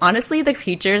love them. Honestly, the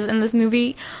creatures in this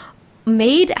movie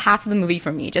made half of the movie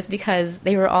for me, just because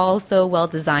they were all so well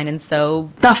designed and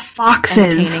so the foxes.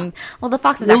 Entertaining. Well, the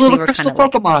foxes the actually little were crystal kind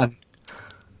of Pokemon.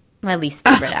 My least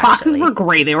favorite. Foxes were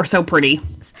great. They were so pretty.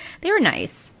 They were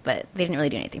nice, but they didn't really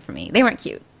do anything for me. They weren't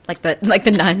cute, like the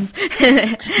nuns,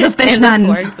 the fish nuns,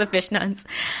 the Porgs, the fish nuns.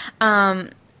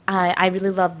 I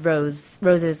really love Rose's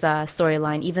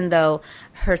storyline, even though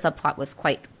her subplot was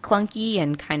quite clunky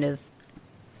and kind of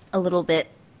a little bit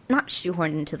not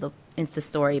shoehorned into the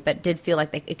story, but did feel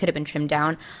like it could have been trimmed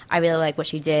down. I really like what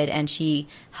she did, and she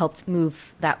helped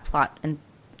move that plot and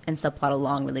and subplot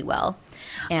along really well.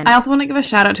 And I also want to give a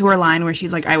shout out to her line where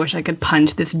she's like, I wish I could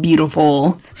punch this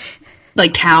beautiful,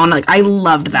 like, town. Like, I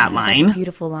loved that line. That's a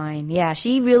beautiful line. Yeah,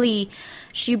 she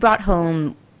brought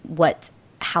home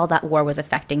how that war was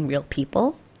affecting real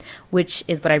people, which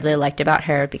is what I really liked about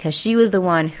her, because she was the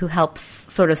one who helps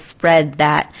sort of spread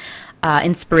that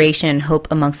inspiration and hope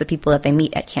amongst the people that they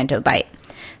meet at Canto Bight.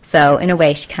 So in a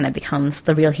way, she kind of becomes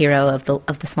the real hero of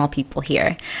the small people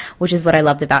here, which is what I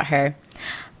loved about her.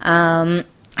 I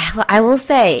will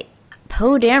say,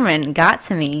 Poe Dameron got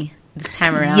to me this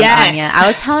time around, yes. Anya. I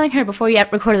was telling her before we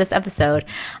recorded this episode,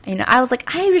 I was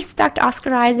like, I respect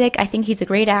Oscar Isaac. I think he's a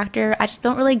great actor. I just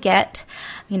don't really get,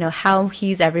 how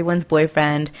he's everyone's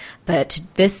boyfriend. But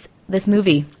this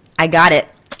movie, I got it.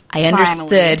 I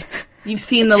understood. Finally. You've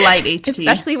seen the light, HT.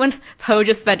 Especially when Poe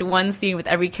just spent one scene with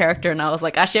every character, and I was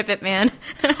like, I ship it, man.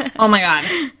 Oh my god.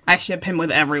 I ship him with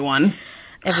everyone.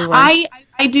 Everyone.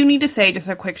 I do need to say, just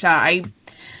a quick shot,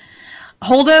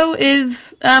 Holdo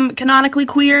is canonically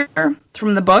queer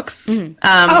from the books. She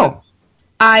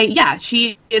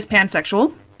is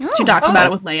pansexual. She talks about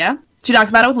it with Leia. She talks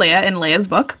about it with Leia in Leia's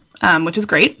book, which is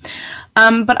great.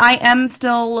 But I am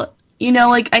still... I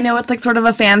know it's like sort of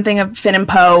a fan thing of Finn and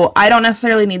Poe. I don't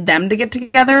necessarily need them to get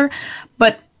together,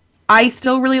 but I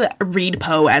still really read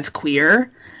Poe as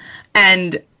queer.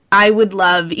 And I would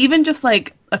love even just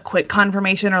like a quick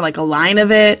confirmation or like a line of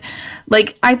it.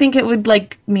 Like, I think it would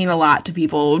like mean a lot to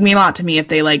people. It would mean a lot to me if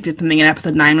they like did something in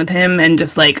episode 9 with him and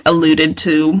just like alluded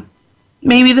to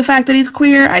maybe the fact that he's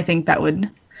queer. I think that would,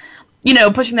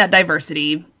 pushing that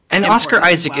diversity. And Oscar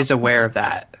Isaac is aware of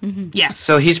that. Mm-hmm. Yeah.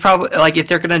 So he's probably, like, if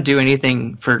they're going to do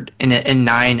anything in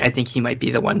 9, I think he might be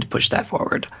the one to push that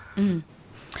forward. Mm.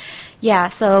 Yeah,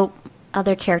 so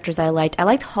other characters I liked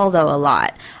Holdo a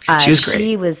lot. She was great.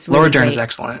 She was really Laura Dern great. is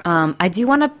excellent. I do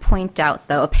want to point out,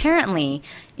 though, apparently,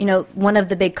 one of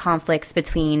the big conflicts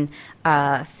between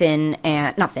between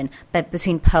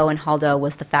Poe and Holdo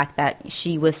was the fact that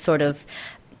she was sort of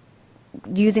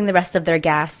using the rest of their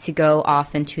gas to go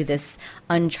off into this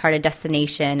uncharted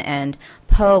destination, and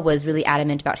Poe was really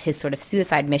adamant about his sort of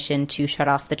suicide mission to shut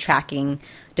off the tracking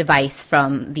device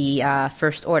from the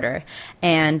First Order,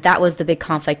 and that was the big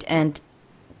conflict. And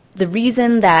the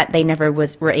reason that they never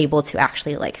were able to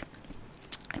actually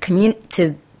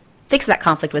to fix that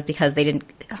conflict was because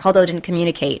Holdo didn't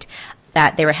communicate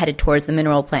that they were headed towards the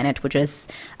mineral planet, which was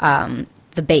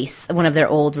the base, one of their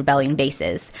old rebellion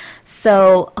bases.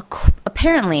 So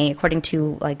apparently, according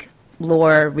to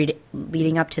lore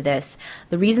leading up to this,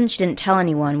 the reason she didn't tell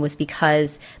anyone was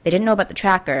because they didn't know about the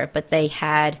tracker, but they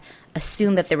had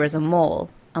assumed that there was a mole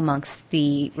amongst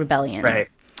the rebellion. Right.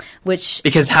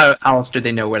 Because how else do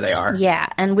they know where they are? Yeah,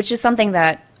 and which is something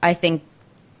that I think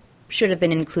should have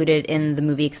been included in the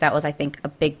movie, because that was, I think, a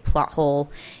big plot hole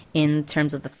in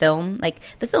terms of the film.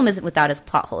 The film isn't without its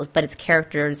plot holes, but its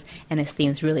characters and its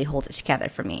themes really hold it together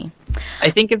for me. I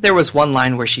think if there was one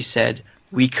line where she said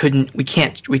we couldn't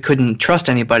trust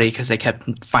anybody because they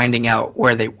kept finding out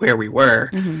where we were,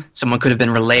 mm-hmm. someone could have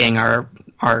been relaying our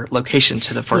location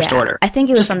to the First Order. I think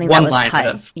it was just something one that was line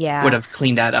cut. would have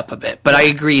cleaned that up a bit. But I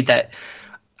agree that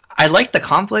I like the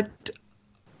conflict.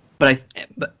 But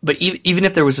even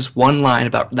if there was just one line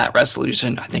about that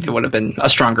resolution, I think it would have been a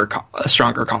stronger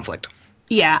conflict.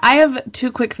 Yeah, I have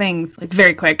 2 quick things,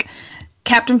 very quick.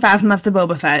 Captain Phasma's the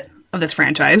Boba Fett of this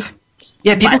franchise.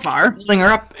 Yeah, people are building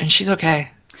her up, and she's okay.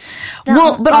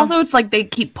 Well, but also it's they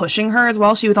keep pushing her as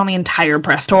well. She was on the entire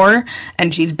press tour,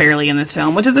 and she's barely in this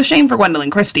film, which is a shame for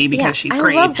Gwendolyn Christie because she's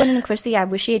great. I love Gwendolyn Christie. I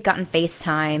wish she had gotten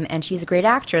FaceTime, and she's a great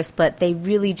actress, but they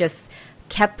really just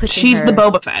kept pushing her. She's the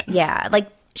Boba Fett. Yeah,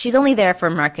 she's only there for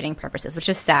marketing purposes, which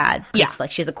is sad. Yeah.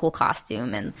 She has a cool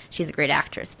costume and she's a great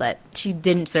actress, but she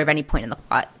didn't serve any point in the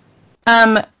plot.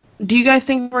 Do you guys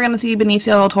think we're going to see Benicio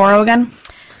del Toro again?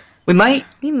 We might.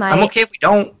 I'm okay if we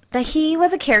don't. That he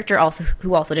was a character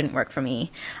who also didn't work for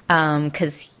me.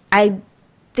 Because I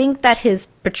think that his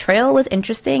portrayal was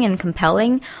interesting and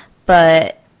compelling,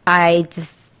 but I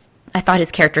thought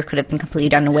his character could have been completely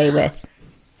done away with.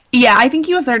 Yeah, I think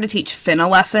he was there to teach Finn a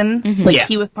lesson. Mm-hmm.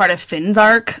 He was part of Finn's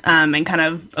arc, and kind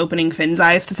of opening Finn's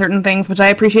eyes to certain things, which I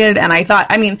appreciated. And I thought,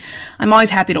 I'm always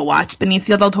happy to watch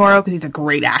Benicio del Toro because he's a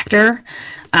great actor.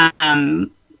 I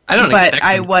don't expect him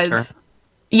I was, to.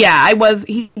 Yeah,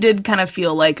 he did kind of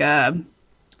feel like a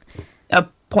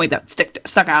point that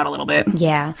stuck out a little bit.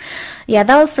 Yeah,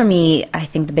 that was for me, I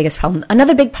think, the biggest problem.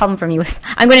 Another big problem for me was,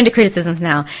 I'm going into criticisms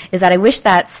now, is that I wish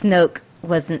that Snoke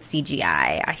wasn't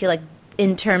CGI. I feel like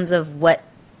in terms of what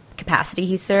capacity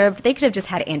he served. They could have just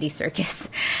had Andy Serkis,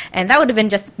 and that would have been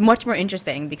just much more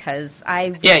interesting because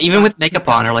even with makeup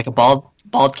on or like a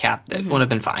bald cap, that would have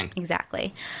been fine.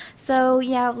 Exactly. So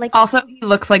yeah, like also he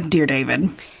looks like Dear David.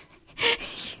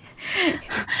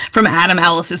 From Adam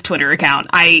Ellis's Twitter account.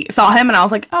 I saw him and I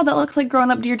was like, oh, that looks like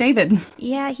grown up Dear David.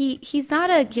 Yeah, he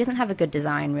doesn't have a good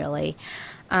design really.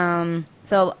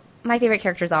 So my favorite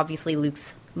character is obviously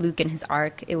Luke and his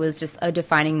arc. It was just a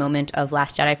defining moment of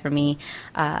Last Jedi for me.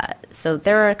 So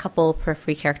there are a couple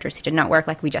periphery characters who did not work,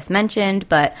 like we just mentioned,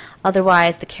 but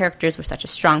otherwise the characters were such a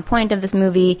strong point of this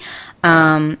movie.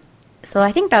 So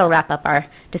I think that'll wrap up our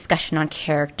discussion on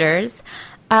characters.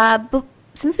 But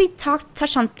since we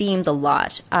touched on themes a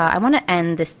lot, I want to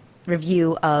end this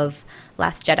review of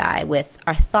Last Jedi with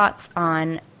our thoughts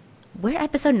on where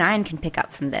Episode 9 can pick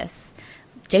up from this.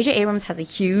 J.J. Abrams has a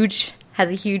huge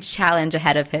challenge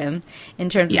ahead of him in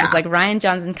terms of just like Rian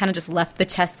Johnson kind of just left the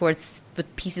chessboards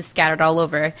with pieces scattered all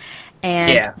over,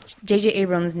 and J.J.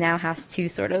 Abrams now has to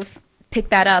sort of pick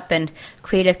that up and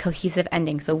create a cohesive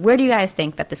ending. So where do you guys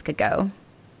think that this could go?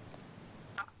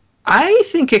 I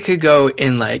think it could go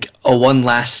in like a one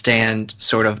last stand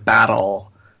sort of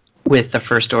battle with the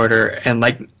First Order, and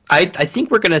like I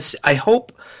think we're gonna. I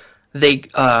hope they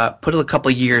put a couple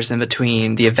years in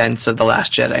between the events of The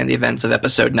Last Jedi and the events of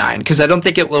Episode 9, because I don't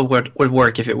think it would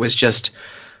work if it was just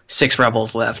 6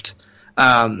 rebels left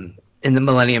in the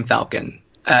Millennium Falcon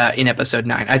in Episode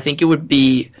 9. I think it would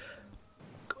be.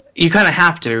 You kind of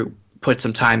have to put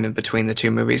some time in between the two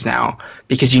movies now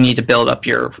because you need to build up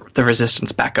the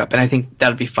Resistance back up, and I think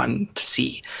that'd be fun to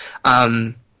see.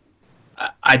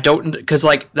 I don't, because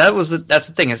like that's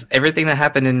the thing, is everything that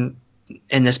happened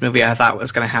in this movie I thought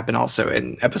was going to happen also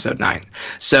in Episode 9.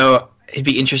 So it'd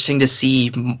be interesting to see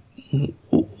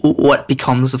what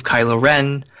becomes of Kylo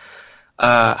Ren,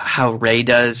 how Rey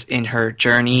does in her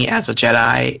journey as a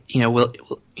Jedi.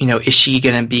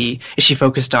 Is she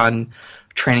focused on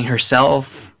training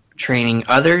herself, training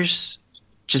others,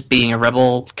 just being a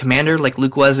rebel commander like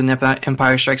Luke was in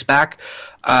Empire Strikes Back?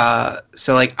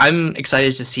 So like I'm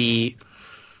excited to see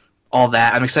all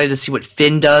that. I'm excited to see what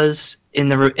Finn does in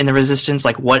the Resistance.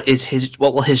 Like what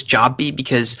will his job be?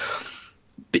 Because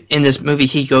in this movie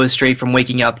he goes straight from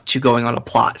waking up to going on a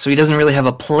plot, so he doesn't really have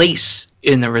a place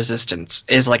in the Resistance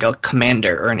as like a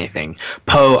commander or anything.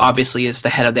 Poe obviously is the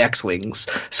head of the X-Wings,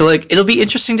 so like it'll be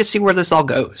interesting to see where this all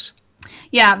goes.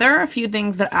 Yeah, there are a few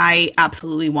things that I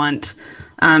absolutely want.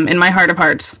 In my heart of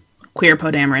hearts, queer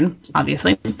Poe Dameron,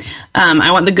 obviously.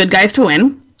 I want the good guys to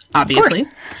win, obviously.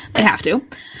 They have to.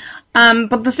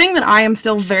 But the thing that I am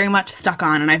still very much stuck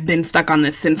on, and I've been stuck on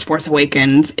this since Force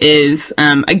Awakens, is,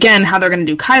 again, how they're going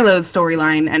to do Kylo's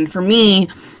storyline. And for me,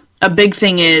 a big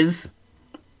thing is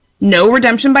no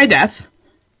redemption by death.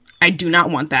 I do not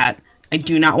want that. I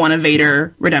do not want a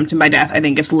Vader redemption by death. I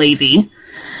think it's lazy.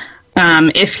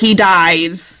 If he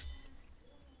dies,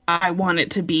 I want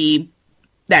it to be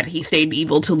that he stayed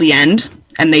evil till the end,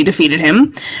 and they defeated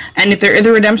him. And if there is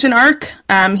a redemption arc,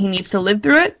 he needs to live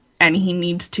through it, and he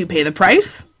needs to pay the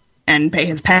price, and pay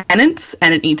his penance,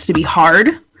 and it needs to be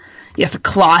hard. He has to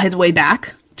claw his way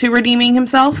back to redeeming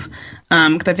himself,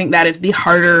 because I think that is the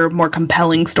harder, more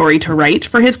compelling story to write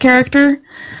for his character.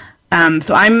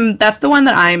 So that's the one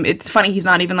that it's funny, he's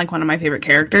not even like one of my favorite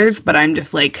characters, but I'm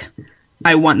just like,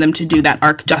 I want them to do that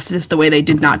arc justice the way they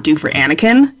did not do for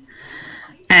Anakin.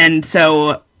 And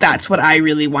so that's what I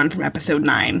really want from Episode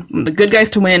 9. I want the good guys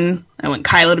to win, I want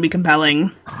Kylo to be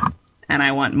compelling, and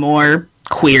I want more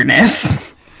queerness.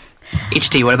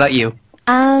 HT, what about you?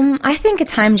 I think a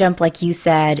time jump, like you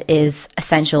said, is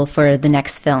essential for the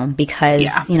next film because,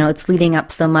 it's leading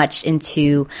up so much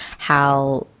into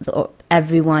how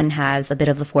everyone has a bit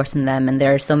of the Force in them, and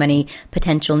there are so many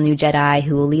potential new Jedi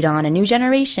who will lead on a new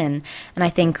generation. And I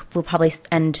think we'll probably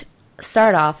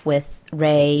start off with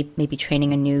Rey maybe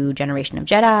training a new generation of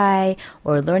Jedi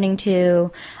or learning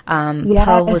to.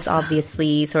 Poe was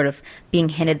obviously sort of being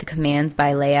handed the commands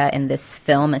by Leia in this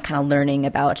film and kind of learning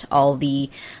about all the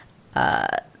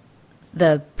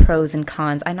pros and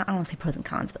cons. I don't want to say pros and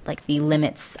cons, but like the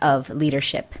limits of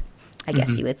leadership, I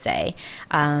guess you would say.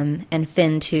 And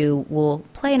Finn, too, will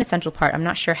play an essential part. I'm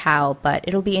not sure how, but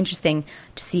it'll be interesting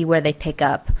to see where they pick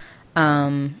up.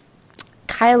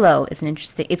 Kylo is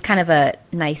it's kind of a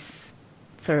nice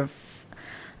sort of,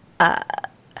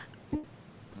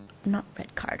 not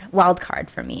red card, wild card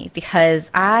for me,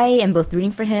 because I am both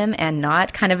rooting for him and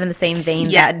not, kind of in the same vein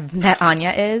that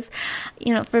Anya is.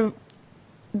 For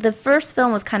the first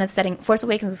film was kind of Force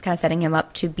Awakens was kind of setting him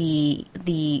up to be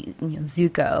the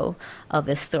Zuko of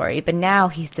this story, but now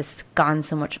he's just gone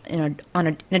so much in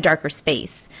a darker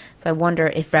space. So I wonder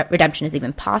if redemption is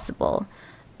even possible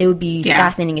It would be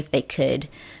fascinating if they could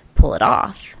pull it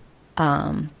off.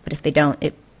 But if they don't,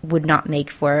 it would not make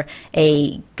for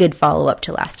a good follow-up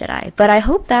to Last Jedi. But I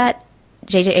hope that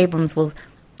J.J. Abrams will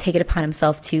take it upon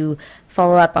himself to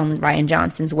follow up on Rian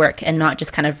Johnson's work and not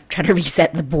just kind of try to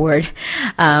reset the board.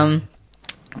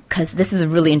 Because this is a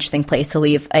really interesting place to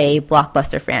leave a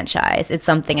blockbuster franchise. It's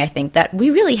something I think that we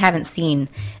really haven't seen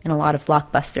in a lot of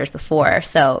blockbusters before.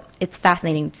 So it's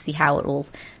fascinating to see how it will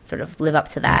sort of live up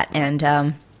to that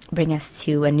and bring us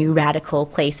to a new radical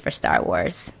place for Star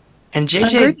Wars. And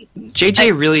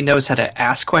JJ really knows how to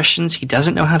ask questions. He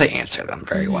doesn't know how to answer them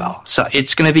very well. So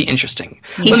it's going to be interesting.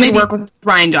 He should work with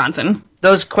Rian Johnson.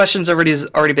 Those questions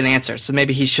already been answered, so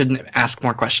maybe he shouldn't ask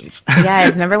more questions.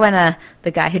 Guys, remember when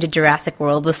the guy who did Jurassic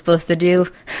World was supposed to do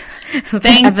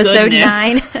episode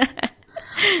 9?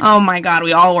 Oh my god,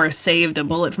 we all were saved a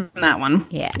bullet from that one.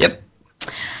 Yeah. Yep.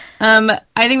 I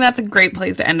think that's a great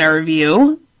place to end our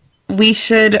review. We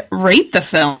should rate the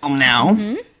film now.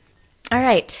 Mm-hmm. All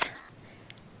right.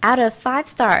 Out of 5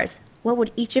 stars, what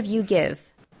would each of you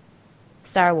give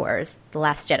Star Wars: The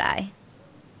Last Jedi?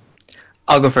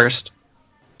 I'll go first.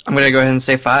 I'm going to go ahead and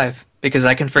say 5, because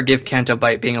I can forgive Canto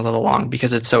Bight being a little long,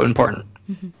 because it's so important.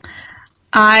 Mm-hmm.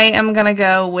 I am going to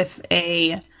go with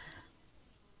a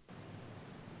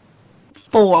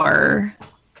 4.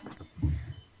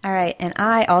 All right, and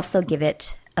I also give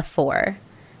it a 4.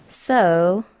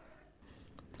 So,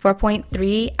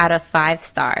 4.3 out of 5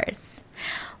 stars,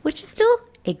 which is still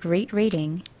a great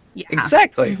rating. Yeah.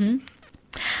 Exactly. Mm-hmm.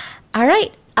 All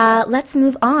right. Let's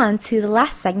move on to the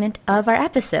last segment of our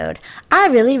episode. I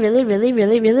really, really, really,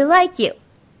 really, really like you.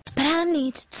 But I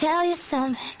need to tell you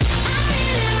something.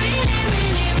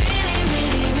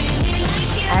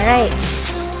 All right.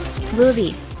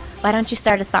 Willoughby, why don't you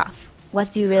start us off?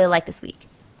 What do you really like this week?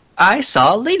 I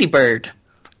saw Lady Bird,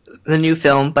 the new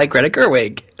film by Greta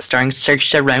Gerwig, starring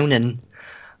Saoirse Ronan.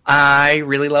 I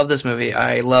really love this movie.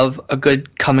 I love a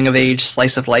good coming-of-age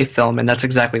slice-of-life film, and that's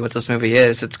exactly what this movie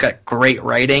is. It's got great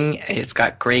writing. It's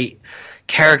got great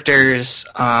characters.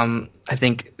 I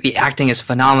think the acting is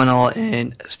phenomenal,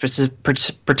 and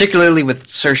particularly with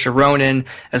Saoirse Ronan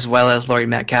as well as Laurie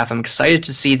Metcalf. I'm excited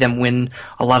to see them win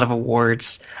a lot of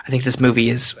awards. I think this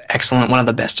movie is excellent, one of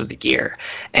the best of the year.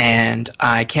 And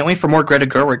I can't wait for more Greta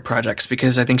Gerwig projects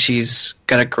because I think she's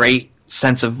got a great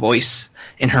sense of voice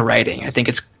in her writing. I think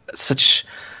it's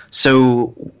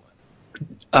so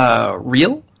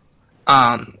real,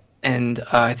 and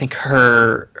I think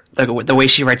the way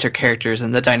she writes her characters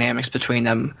and the dynamics between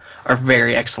them are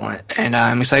very excellent, and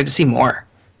I'm excited to see more.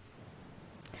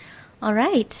 All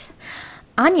right.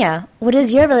 Anya, what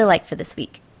is your really like for this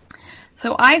week?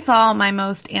 So I saw my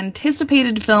most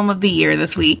anticipated film of the year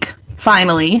this week.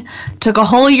 Finally. Took a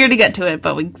whole year to get to it,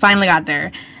 but we finally got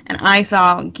there. And I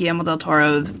saw Guillermo del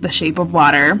Toro's The Shape of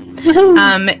Water.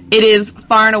 It is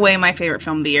far and away my favorite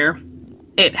film of the year.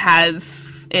 It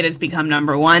has become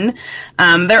number 1.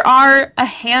 There are a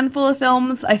handful of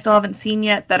films I still haven't seen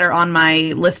yet that are on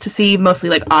my list to see, mostly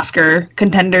like Oscar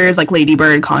contenders, like Lady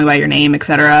Bird, Call Me By Your Name,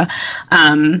 etc.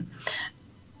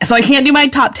 So I can't do my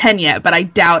top 10 yet, but I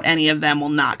doubt any of them will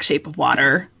knock Shape of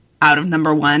Water out of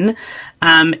number 1.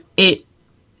 It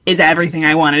is everything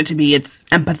I wanted it to be. It's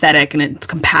empathetic and it's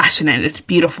compassionate, it's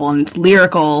beautiful and it's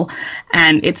lyrical,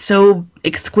 and it's so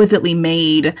exquisitely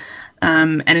made,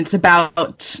 and it's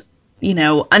about,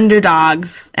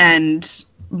 underdogs and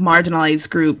marginalized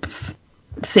groups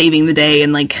saving the day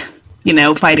and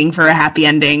fighting for a happy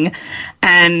ending,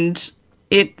 and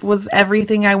it was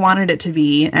everything I wanted it to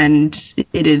be, and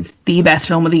it is the best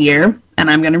film of the year,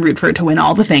 and I'm going to root for it to win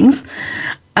all the things.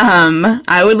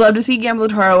 I would love to see Guillermo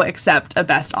del Toro accept a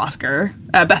Best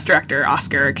Director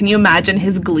Oscar. Can you imagine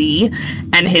his glee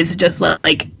and his just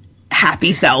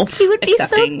happy self? He would be so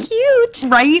cute,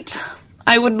 right?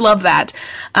 I would love that.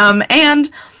 And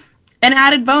an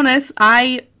added bonus,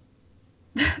 I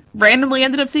randomly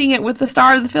ended up seeing it with the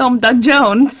star of the film, Doug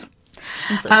Jones.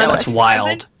 That's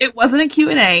wild. It wasn't a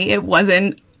Q&A. It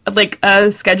wasn't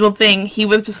a scheduled thing. He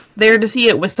was just there to see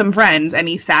it with some friends, and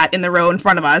he sat in the row in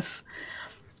front of us.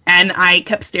 And I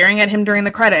kept staring at him during the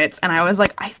credits, and I was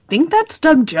like, I think that's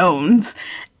Doug Jones.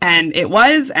 And it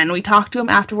was, and we talked to him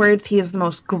afterwards. He is the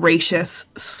most gracious,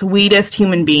 sweetest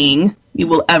human being you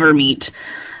will ever meet.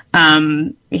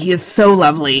 He is so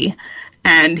lovely,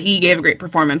 and he gave a great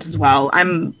performance as well.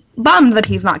 I'm bummed that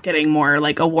he's not getting more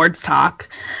awards talk,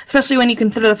 especially when you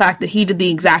consider the fact that he did the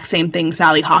exact same thing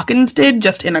Sally Hawkins did,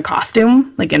 just in a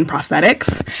costume, in prosthetics.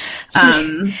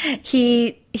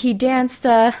 He danced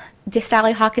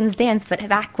Sally Hawkins dance, but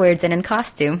backwards and in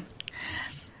costume.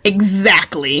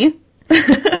 Exactly.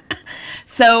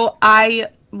 So I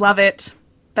love it.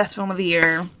 best film of the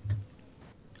year.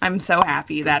 I'm so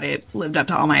happy that it lived up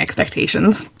to all my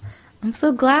expectations. I'm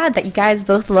so glad that you guys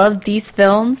both loved these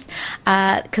films,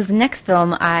 because the next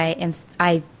film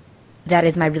that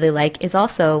is my really like is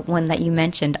also one that you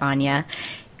mentioned, Anya.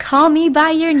 Call Me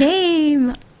by Your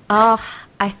Name. Oh,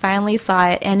 I finally saw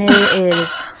it, and it is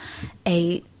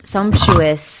a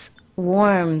sumptuous,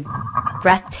 warm,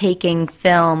 breathtaking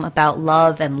film about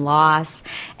love and loss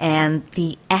and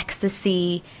the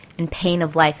ecstasy and pain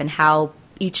of life and how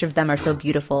each of them are so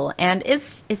beautiful. And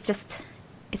it's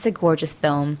a gorgeous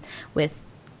film with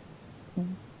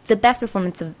one of the best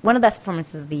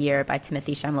performances of the year by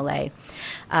Timothée Chalamet.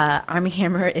 Armie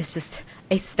Hammer is just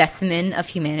a specimen of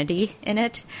humanity in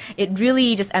it. It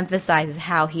really just emphasizes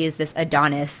how he is this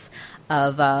Adonis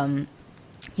of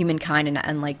humankind,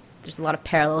 and like there's a lot of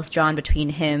parallels drawn between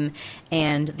him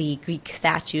and the Greek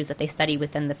statues that they study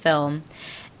within the film.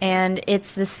 And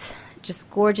it's this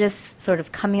just gorgeous sort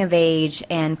of coming of age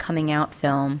and coming out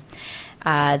film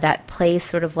that plays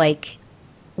sort of like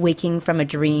waking from a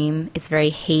dream. It's very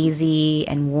hazy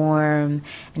and warm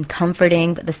and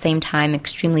comforting, but at the same time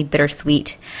extremely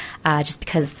bittersweet, just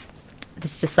because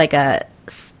it's just like a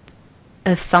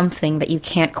something that you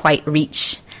can't quite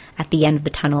reach at the end of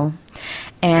the tunnel.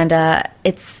 And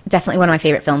it's definitely one of my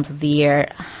favorite films of the year.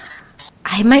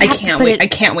 I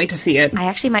can't wait to see it. I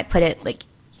actually might put it like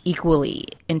equally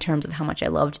in terms of how much I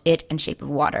loved it and Shape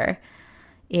of Water.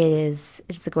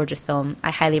 It's a gorgeous film. I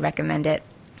highly recommend it.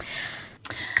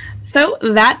 So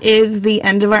that is the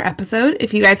end of our episode.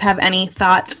 If you guys have any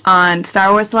thoughts on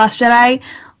Star Wars: The Last Jedi,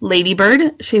 Lady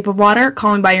Bird, Shape of Water,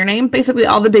 Call Me by Your Name, basically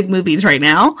all the big movies right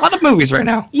now. A lot of movies right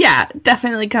now. Yeah,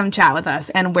 definitely come chat with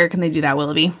us. And where can they do that,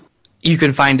 Willoughby? You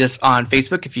can find us on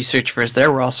Facebook if you search for us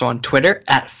there. We're also on Twitter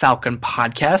at Falcon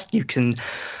Podcast. You can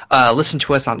listen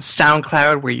to us on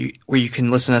SoundCloud where you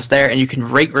can listen to us there, and you can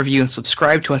rate, review, and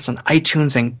subscribe to us on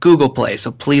iTunes and Google Play.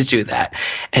 So please do that.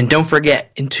 And don't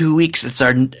forget, in 2 weeks, it's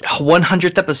our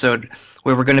 100th episode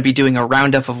where we're going to be doing a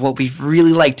roundup of what we've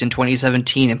really liked in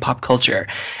 2017 in pop culture.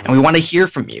 And we want to hear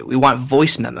from you. We want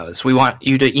voice memos. We want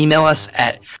you to email us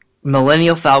at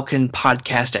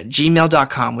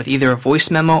millennialfalconpodcast@gmail.com with either a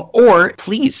voice memo, or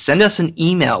please send us an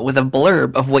email with a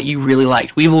blurb of what you really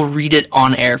liked. We will read it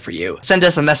on air for you. Send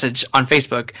us a message on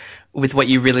Facebook with what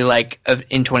you really like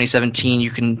in 2017.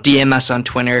 You can DM us on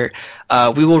Twitter.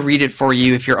 We will read it for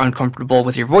you if you're uncomfortable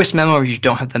with your voice memo or you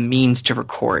don't have the means to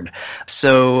record.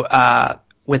 So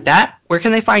with that, where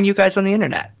can they find you guys on the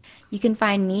internet? You can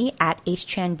find me at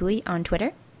HTranBui on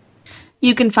Twitter.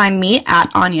 You can find me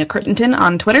at Anya Crittenton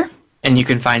on Twitter. And you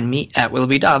can find me at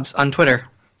Willoughby Dobbs on Twitter.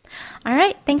 All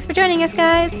right. Thanks for joining us,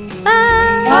 guys. Bye.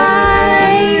 Bye.